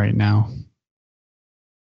with right now?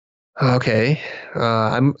 Okay.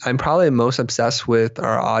 I'm probably most obsessed with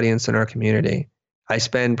our audience and our community. I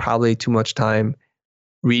spend probably too much time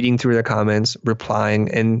reading through the comments, replying,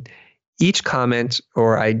 and each comment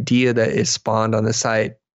or idea that is spawned on the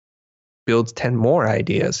site builds 10 more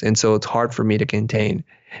ideas. And so it's hard for me to contain.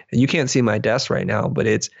 And you can't see my desk right now, but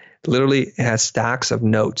it has stacks of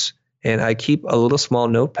notes. And I keep a little small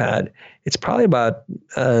notepad. It's probably about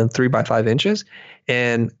 3 by 5 inches.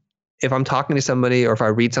 And if I'm talking to somebody or if I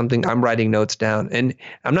read something, I'm writing notes down. And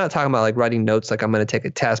I'm not talking about like writing notes like I'm going to take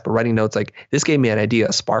a test, but writing notes like this gave me an idea,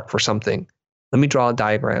 a spark for something. Let me draw a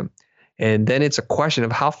diagram. And then it's a question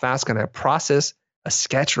of how fast can I process a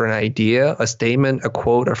sketch or an idea, a statement, a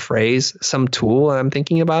quote, a phrase, some tool that I'm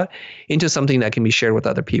thinking about into something that can be shared with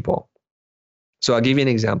other people. So I'll give you an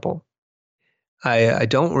example. I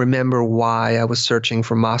don't remember why I was searching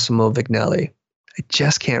for Massimo Vignelli. I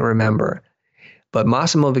just can't remember. But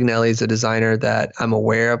Massimo Vignelli is a designer that I'm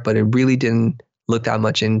aware of, but it really didn't look that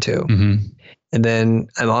much into. And then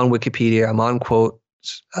I'm on Wikipedia, I'm on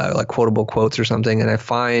quotes, like quotable quotes or something, and I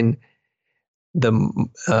find the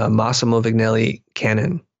Massimo Vignelli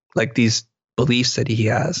canon, like these beliefs that he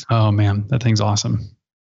has. Oh man, that thing's awesome.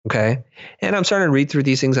 Okay. And I'm starting to read through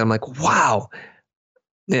these things. I'm like, wow.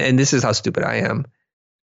 And this is how stupid I am.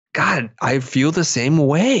 God, I feel the same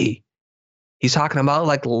way. He's talking about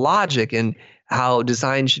like logic and how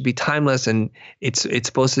design should be timeless and it's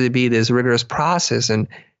supposed to be this rigorous process. And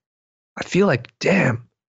I feel like, damn,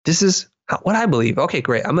 this is what I believe. Okay,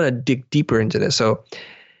 great. I'm going to dig deeper into this. So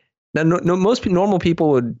now most normal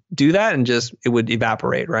people would do that and just, it would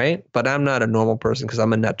evaporate, right? But I'm not a normal person because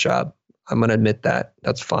I'm a nut job. I'm going to admit that.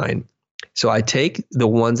 That's fine. So I take the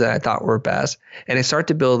ones that I thought were best and I start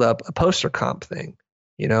to build up a poster comp thing,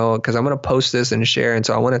 because I'm going to post this and share. And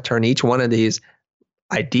so I want to turn each one of these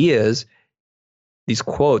ideas, these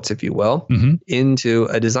quotes, if you will, into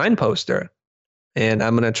a design poster. And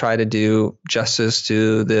I'm going to try to do justice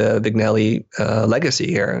to the Vignelli legacy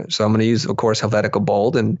here. So I'm going to use, of course, Helvetica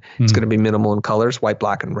Bold, and it's going to be minimal in colors, white,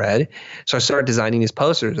 black, and red. So I start designing these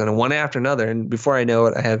posters, and one after another. And before I know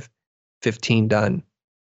it, I have 15 done.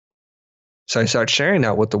 So I start sharing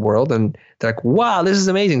that with the world, and they're like, wow, this is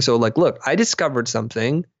amazing. So like, look, I discovered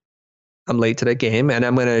something. I'm late to the game, and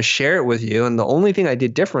I'm going to share it with you. And the only thing I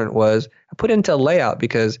did different was I put it into a layout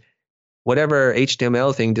because whatever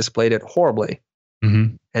HTML thing displayed it horribly.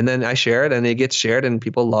 And then I share it and it gets shared and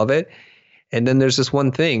people love it. And then there's this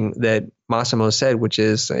one thing that Massimo said, which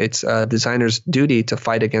is it's a designer's duty to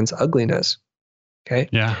fight against ugliness. Okay.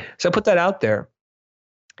 Yeah. So I put that out there.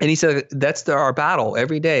 And he said, that's our battle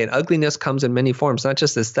every day. And ugliness comes in many forms, not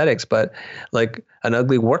just aesthetics, but like an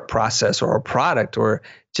ugly work process or a product or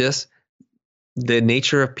just the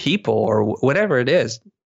nature of people or whatever it is.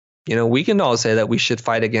 We can all say that we should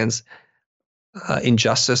fight against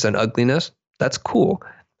injustice and ugliness. That's cool.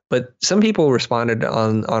 But some people responded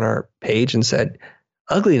on our page and said,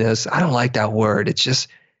 ugliness, I don't like that word. It's just,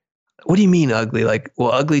 what do you mean ugly? Like,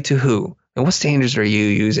 well, ugly to who? And what standards are you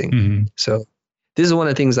using? So this is one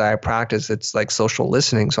of the things that I practice. It's like social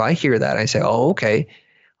listening. So I hear that. I say, oh, okay.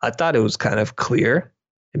 I thought it was kind of clear.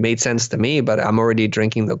 It made sense to me, but I'm already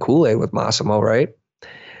drinking the Kool-Aid with Massimo, right?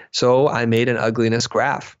 So I made an ugliness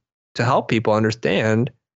graph to help people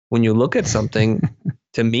understand when you look at something,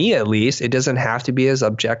 to me at least, it doesn't have to be as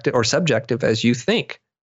objective or subjective as you think.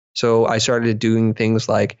 So I started doing things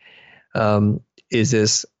like, is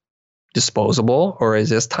this disposable or is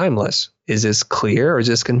this timeless? Is this clear or is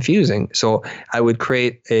this confusing? So I would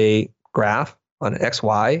create a graph on X,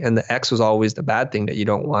 Y, and the X was always the bad thing that you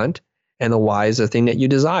don't want. and the Y is the thing that you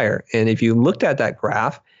desire. And if you looked at that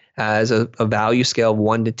graph as a value scale of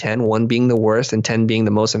 1 to 10, 1 being the worst and 10 being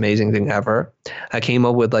the most amazing thing ever, I came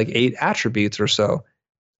up with like 8 attributes or so.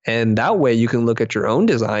 And that way you can look at your own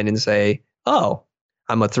design and say, oh,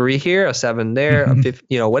 I'm a 3 here, a 7 there, a 5,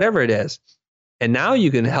 whatever it is. And now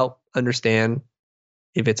you can help understand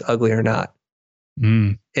if it's ugly or not.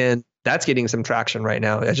 And that's getting some traction right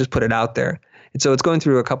now. I just put it out there. And so it's going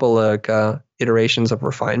through a couple of iterations of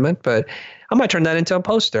refinement, but I might turn that into a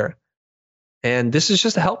poster. And this is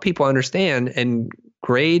just to help people understand and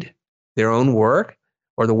grade their own work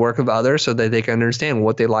or the work of others so that they can understand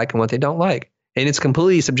what they like and what they don't like. And it's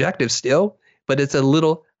completely subjective still, but it's a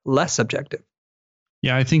little less subjective.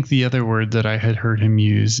 Yeah, I think the other word that I had heard him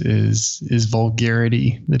use is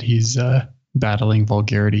vulgarity, that he's battling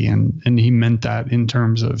vulgarity. And he meant that in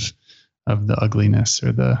terms of the ugliness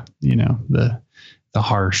or the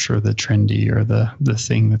harsh or the trendy or the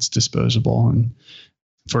thing that's disposable. And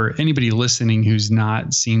for anybody listening who's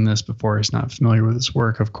not seen this before, is not familiar with his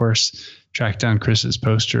work, of course, track down Chris's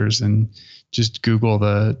posters and just Google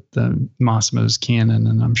the Massimo's Canon,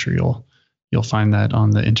 and I'm sure you'll find that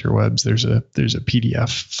on the interwebs. There's a PDF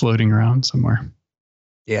floating around somewhere.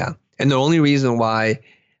 Yeah. And the only reason why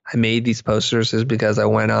I made these posters is because I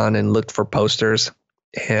went on and looked for posters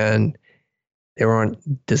and they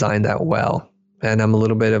weren't designed that well. And I'm a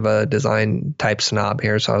little bit of a design type snob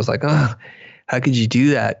here. So I was like, oh, how could you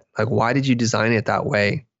do that? Like, why did you design it that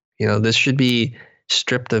way? This should be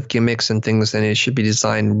stripped of gimmicks and things, and it should be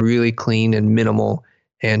designed really clean and minimal,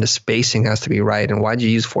 and the spacing has to be right. And why'd you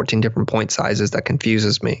use 14 different point sizes? That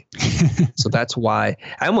confuses me. So that's why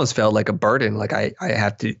I almost felt like a burden. Like I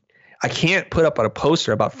can't put up on a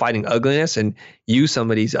poster about fighting ugliness and use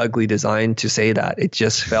somebody's ugly design to say that. It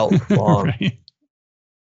just felt wrong. Right.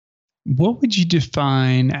 What would you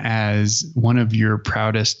define as one of your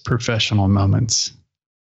proudest professional moments?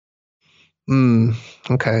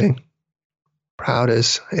 Okay.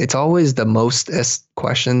 Proudest. It's always the most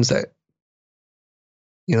questions that,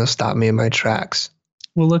 stop me in my tracks.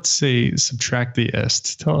 Well, let's say subtract the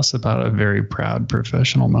est. Tell us about a very proud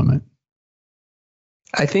professional moment.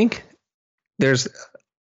 I think there's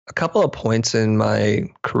a couple of points in my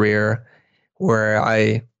career where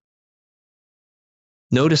I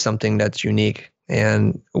notice something that's unique.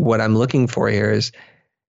 And what I'm looking for here is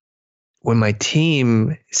when my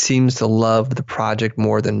team seems to love the project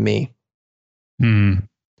more than me. And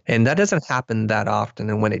that doesn't happen that often.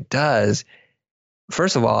 And when it does,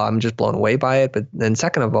 first of all, I'm just blown away by it. But then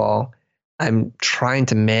second of all, I'm trying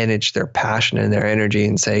to manage their passion and their energy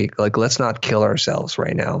and say, like, let's not kill ourselves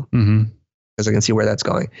right now. Because I can see where that's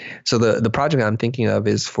going. So the project I'm thinking of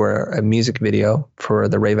is for a music video for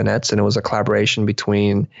the Ravenettes, and it was a collaboration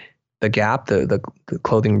between the Gap, the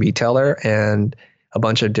clothing retailer, and a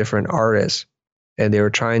bunch of different artists. And they were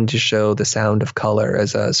trying to show the sound of color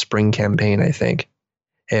as a spring campaign, I think.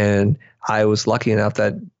 And I was lucky enough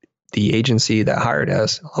that the agency that hired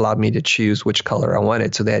us allowed me to choose which color I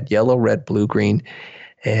wanted. So they had yellow, red, blue, green,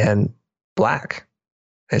 and black.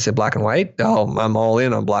 I said, black and white? Oh, I'm all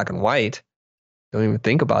in on black and white. Don't even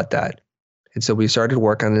think about that. And so we started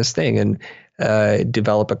work on this thing and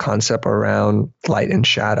develop a concept around light and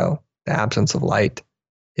shadow. The absence of light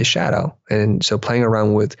is shadow. And so playing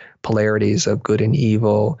around with polarities of good and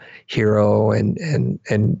evil, hero and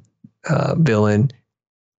villain,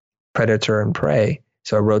 predator and prey.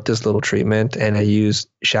 So I wrote this little treatment and I used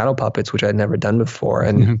shadow puppets, which I'd never done before.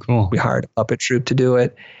 And cool. We hired a puppet troupe to do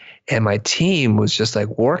it. And my team was just like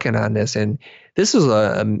working on this. And this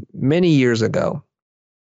was many years ago.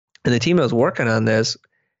 And the team that was working on this,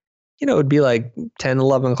 it would be like 10,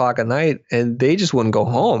 11 o'clock at night and they just wouldn't go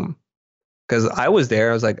home. Because I was there.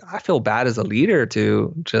 I was like, I feel bad as a leader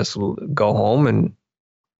to just go home and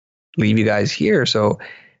leave you guys here. So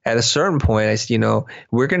at a certain point, I said,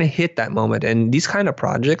 we're going to hit that moment. And these kind of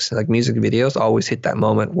projects, like music videos, always hit that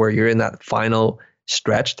moment where you're in that final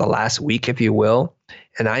stretch, the last week, if you will.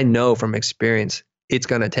 And I know from experience, it's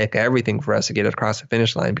going to take everything for us to get across the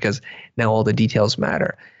finish line because now all the details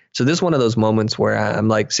matter. So this is one of those moments where I'm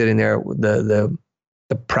like sitting there with the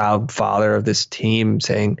proud father of this team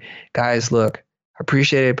saying, guys, look, I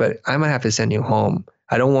appreciate it, but I might have to send you home.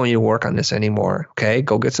 I don't want you to work on this anymore. Okay,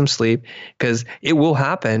 go get some sleep because it will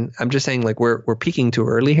happen. I'm just saying, like, we're peaking too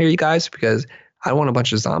early here, you guys, because I want a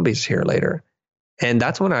bunch of zombies here later. And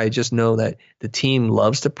that's when I just know that the team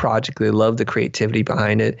loves the project. They love the creativity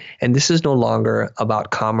behind it. And this is no longer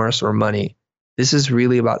about commerce or money. This is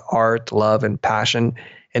really about art, love, and passion.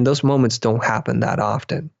 And those moments don't happen that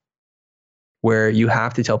often where you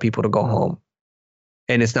have to tell people to go home.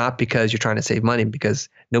 And it's not because you're trying to save money, because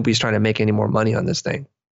nobody's trying to make any more money on this thing.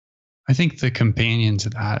 I think the companion to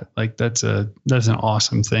that, like that's an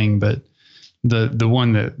awesome thing. But the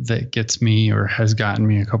one that gets me or has gotten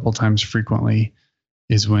me a couple times frequently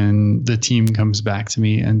is when the team comes back to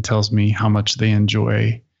me and tells me how much they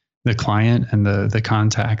enjoy the client and the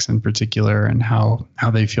contacts in particular, and how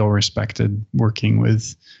they feel respected working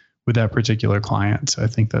with that particular client. So I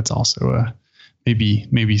think that's also a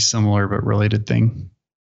maybe similar but related thing.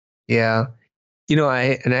 Yeah.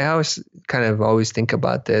 I always think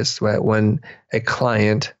about this, right? When a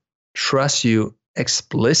client trusts you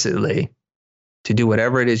explicitly to do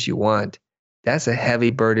whatever it is you want, that's a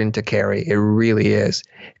heavy burden to carry. It really is.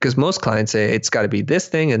 Because most clients say it's got to be this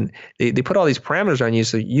thing, and they put all these parameters on you,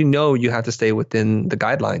 so you have to stay within the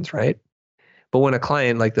guidelines, right? But when a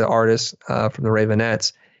client like the artist from the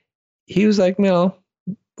Ravenettes, he was like, no,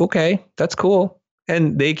 okay, that's cool.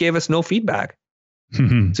 And they gave us no feedback.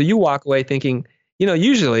 So you walk away thinking,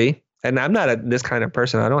 usually, and I'm not this kind of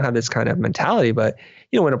person, I don't have this kind of mentality, but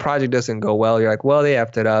when a project doesn't go well, you're like, well, they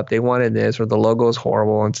effed it up. They wanted this, or the logo is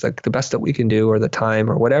horrible. And it's like the best that we can do, or the time,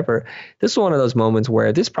 or whatever. This is one of those moments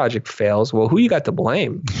where this project fails. Well, who you got to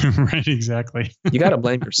blame? Right, exactly. You got to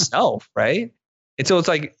blame yourself, right? And so it's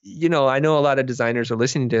like, I know a lot of designers are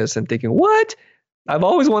listening to this and thinking, what? I've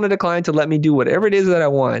always wanted a client to let me do whatever it is that I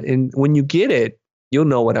want. And when you get it, you'll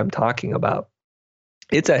know what I'm talking about.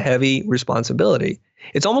 It's a heavy responsibility.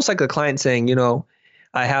 It's almost like a client saying,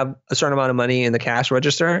 I have a certain amount of money in the cash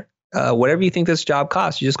register. Whatever you think this job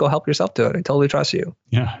costs, you just go help yourself do it. I totally trust you.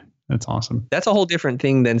 Yeah, that's awesome. That's a whole different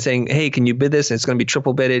thing than saying, hey, can you bid this? And it's going to be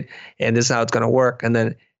triple bidded, and this is how it's going to work. And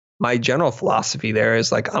then my general philosophy there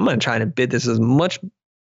is like, I'm going to try to bid this as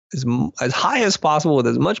high as possible with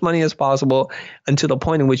as much money as possible, until the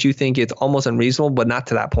point in which you think it's almost unreasonable, but not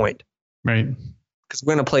to that point. Right. Because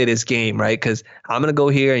we're going to play this game, right? Because I'm going to go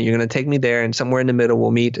here and you're going to take me there, and somewhere in the middle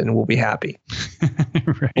we'll meet and we'll be happy.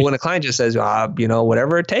 Right. But when a client just says,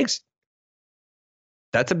 whatever it takes,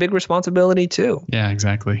 that's a big responsibility too. Yeah,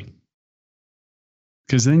 exactly.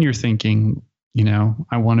 Because then you're thinking,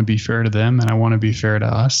 I want to be fair to them and I want to be fair to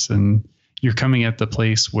us. And you're coming at the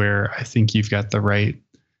place where I think you've got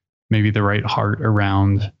maybe the right heart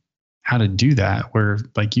around how to do that. Where,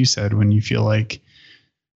 like you said, when you feel like,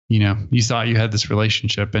 you thought you had this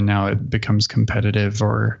relationship and now it becomes competitive,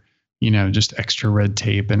 or, just extra red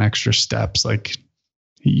tape and extra steps. Like,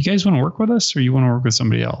 you guys want to work with us, or you want to work with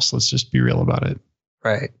somebody else? Let's just be real about it.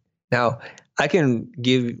 Right. Now, I can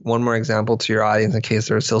give one more example to your audience in case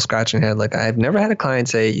they're still scratching their head. Like, I've never had a client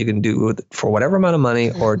say you can do it for whatever amount of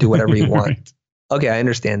money or do whatever you want. Right. Okay, I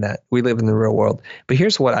understand that. We live in the real world. But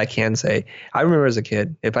here's what I can say. I remember as a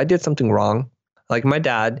kid, if I did something wrong, like my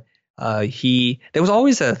dad, there was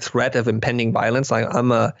always a threat of impending violence. Like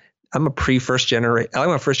I'm a first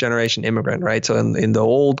generation immigrant, right? So in the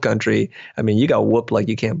old country, you got whooped like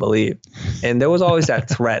you can't believe. And there was always that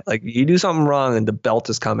threat, like you do something wrong and the belt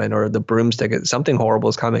is coming, or the broomstick, something horrible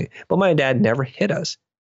is coming. But my dad never hit us.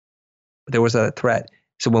 But there was a threat.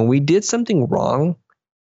 So when we did something wrong,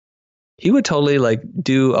 he would totally like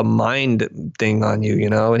do a mind thing on you,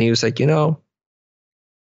 and he was like,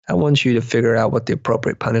 I want you to figure out what the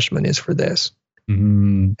appropriate punishment is for this.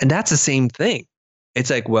 Mm-hmm. And that's the same thing. It's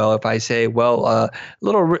like, well, if I say, a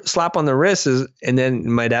little slap on the wrist is, and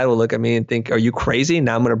then my dad will look at me and think, are you crazy?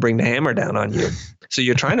 Now I'm going to bring the hammer down on you. So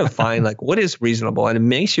you're trying to find like what is reasonable, and it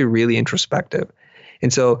makes you really introspective.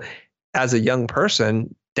 And so as a young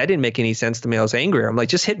person, that didn't make any sense to me. I was angry. I'm like,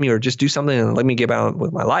 just hit me or just do something and let me get on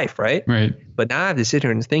with my life. Right. Right. But now I have to sit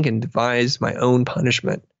here and think and devise my own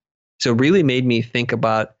punishment. So it really made me think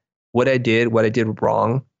about what I did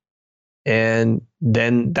wrong. And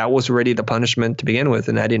then that was already the punishment to begin with.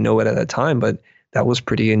 And I didn't know it at the time, but that was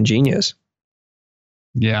pretty ingenious.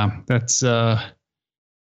 Yeah, that's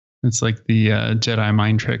it's like the Jedi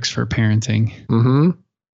mind tricks for parenting. Mm-hmm.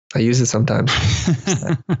 I use it sometimes.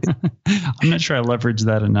 I'm not sure I leverage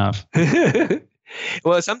that enough.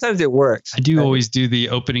 Well, sometimes it works. I do always do the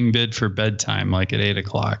opening bid for bedtime, like at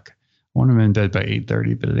 8:00. I want them in bed by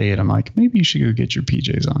 8:30, but at 8, I'm like, maybe you should go get your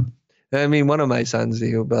PJs on. One of my sons,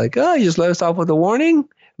 he'll be like, oh, you just let us off with a warning? I'm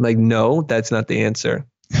like, no, that's not the answer.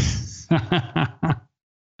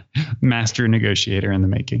 Master negotiator in the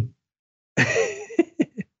making.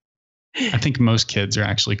 I think most kids are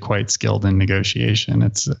actually quite skilled in negotiation.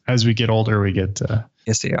 It's as we get older, we get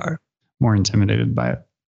yes, they are more intimidated by it.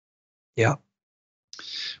 Yeah.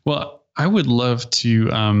 Well, I would love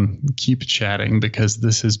to keep chatting because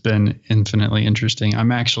this has been infinitely interesting.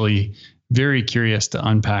 I'm actually very curious to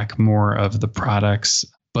unpack more of the products,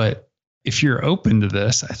 but if you're open to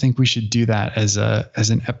this, I think we should do that as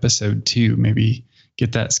an episode 2. Maybe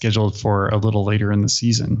get that scheduled for a little later in the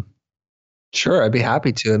season. Sure, I'd be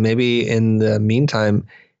happy to. And maybe in the meantime,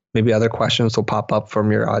 maybe other questions will pop up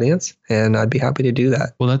from your audience, and I'd be happy to do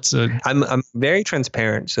that. Well, I'm very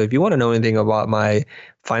transparent. So if you want to know anything about my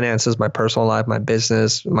finances, my personal life, my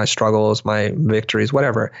business, my struggles, my victories,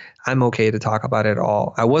 whatever, I'm okay to talk about it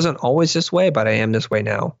all. I wasn't always this way, but I am this way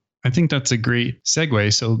now. I think that's a great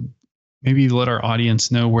segue. So maybe let our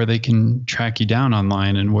audience know where they can track you down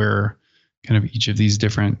online and where kind of each of these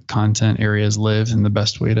different content areas live, and the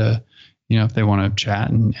best way to, if they want to chat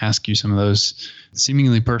and ask you some of those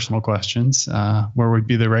seemingly personal questions, where would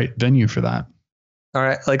be the right venue for that? All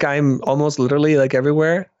right. Like I'm almost literally like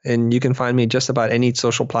everywhere, and you can find me just about any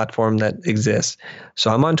social platform that exists. So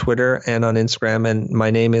I'm on Twitter and on Instagram, and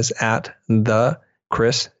my name is @the_Chris_Do,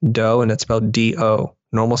 and it's spelled D-O,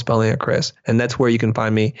 normal spelling of Chris. And that's where you can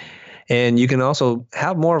find me. And you can also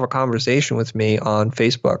have more of a conversation with me on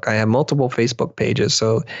Facebook. I have multiple Facebook pages.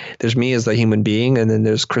 So there's me as the human being, and then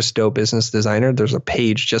there's Chris Do, business designer. There's a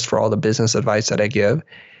page just for all the business advice that I give.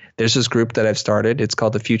 There's this group that I've started. It's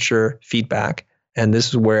called the Future Feedback. And this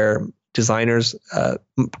is where designers,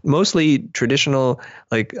 mostly traditional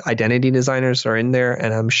like identity designers, are in there.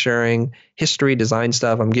 And I'm sharing history, design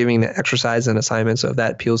stuff. I'm giving the exercise and assignments. So if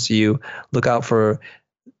that appeals to you, look out for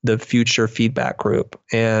the Future Feedback group.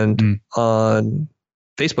 And on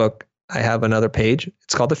Facebook, I have another page.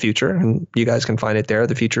 It's called The Future, and you guys can find it there.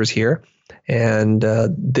 The Future is here. And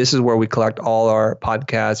this is where we collect all our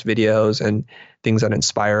podcasts, videos, and things that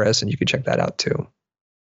inspire us. And you can check that out too.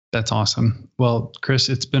 That's awesome. Well, Chris,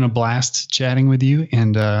 it's been a blast chatting with you,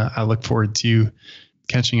 and I look forward to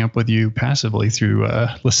catching up with you passively through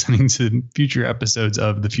listening to future episodes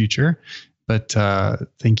of The Future. But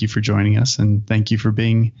thank you for joining us, and thank you for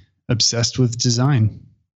being obsessed with design.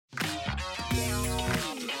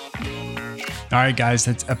 All right, guys,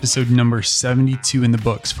 that's episode number 72 in the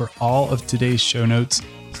books. For all of today's show notes,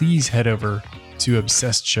 please head over to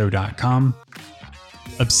obsessedshow.com.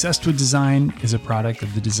 Obsessed with Design is a product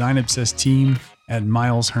of the Design Obsessed team at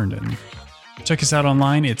Miles Herndon. Check us out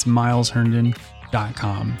online. It's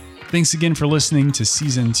milesherndon.com. Thanks again for listening to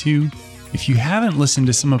Season 2. If you haven't listened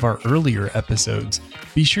to some of our earlier episodes,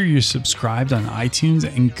 be sure you're subscribed on iTunes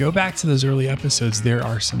and go back to those early episodes. There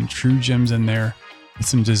are some true gems in there with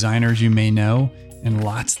some designers you may know and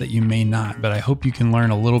lots that you may not, but I hope you can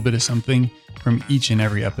learn a little bit of something from each and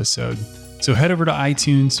every episode. So head over to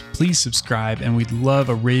iTunes, please subscribe, and we'd love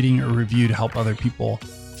a rating or review to help other people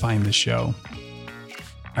find the show.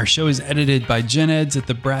 Our show is edited by Jen Eds at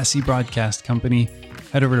the Brassy Broadcast Company.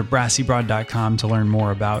 Head over to brassybroad.com to learn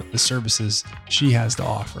more about the services she has to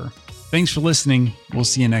offer. Thanks for listening. We'll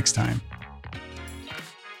see you next time.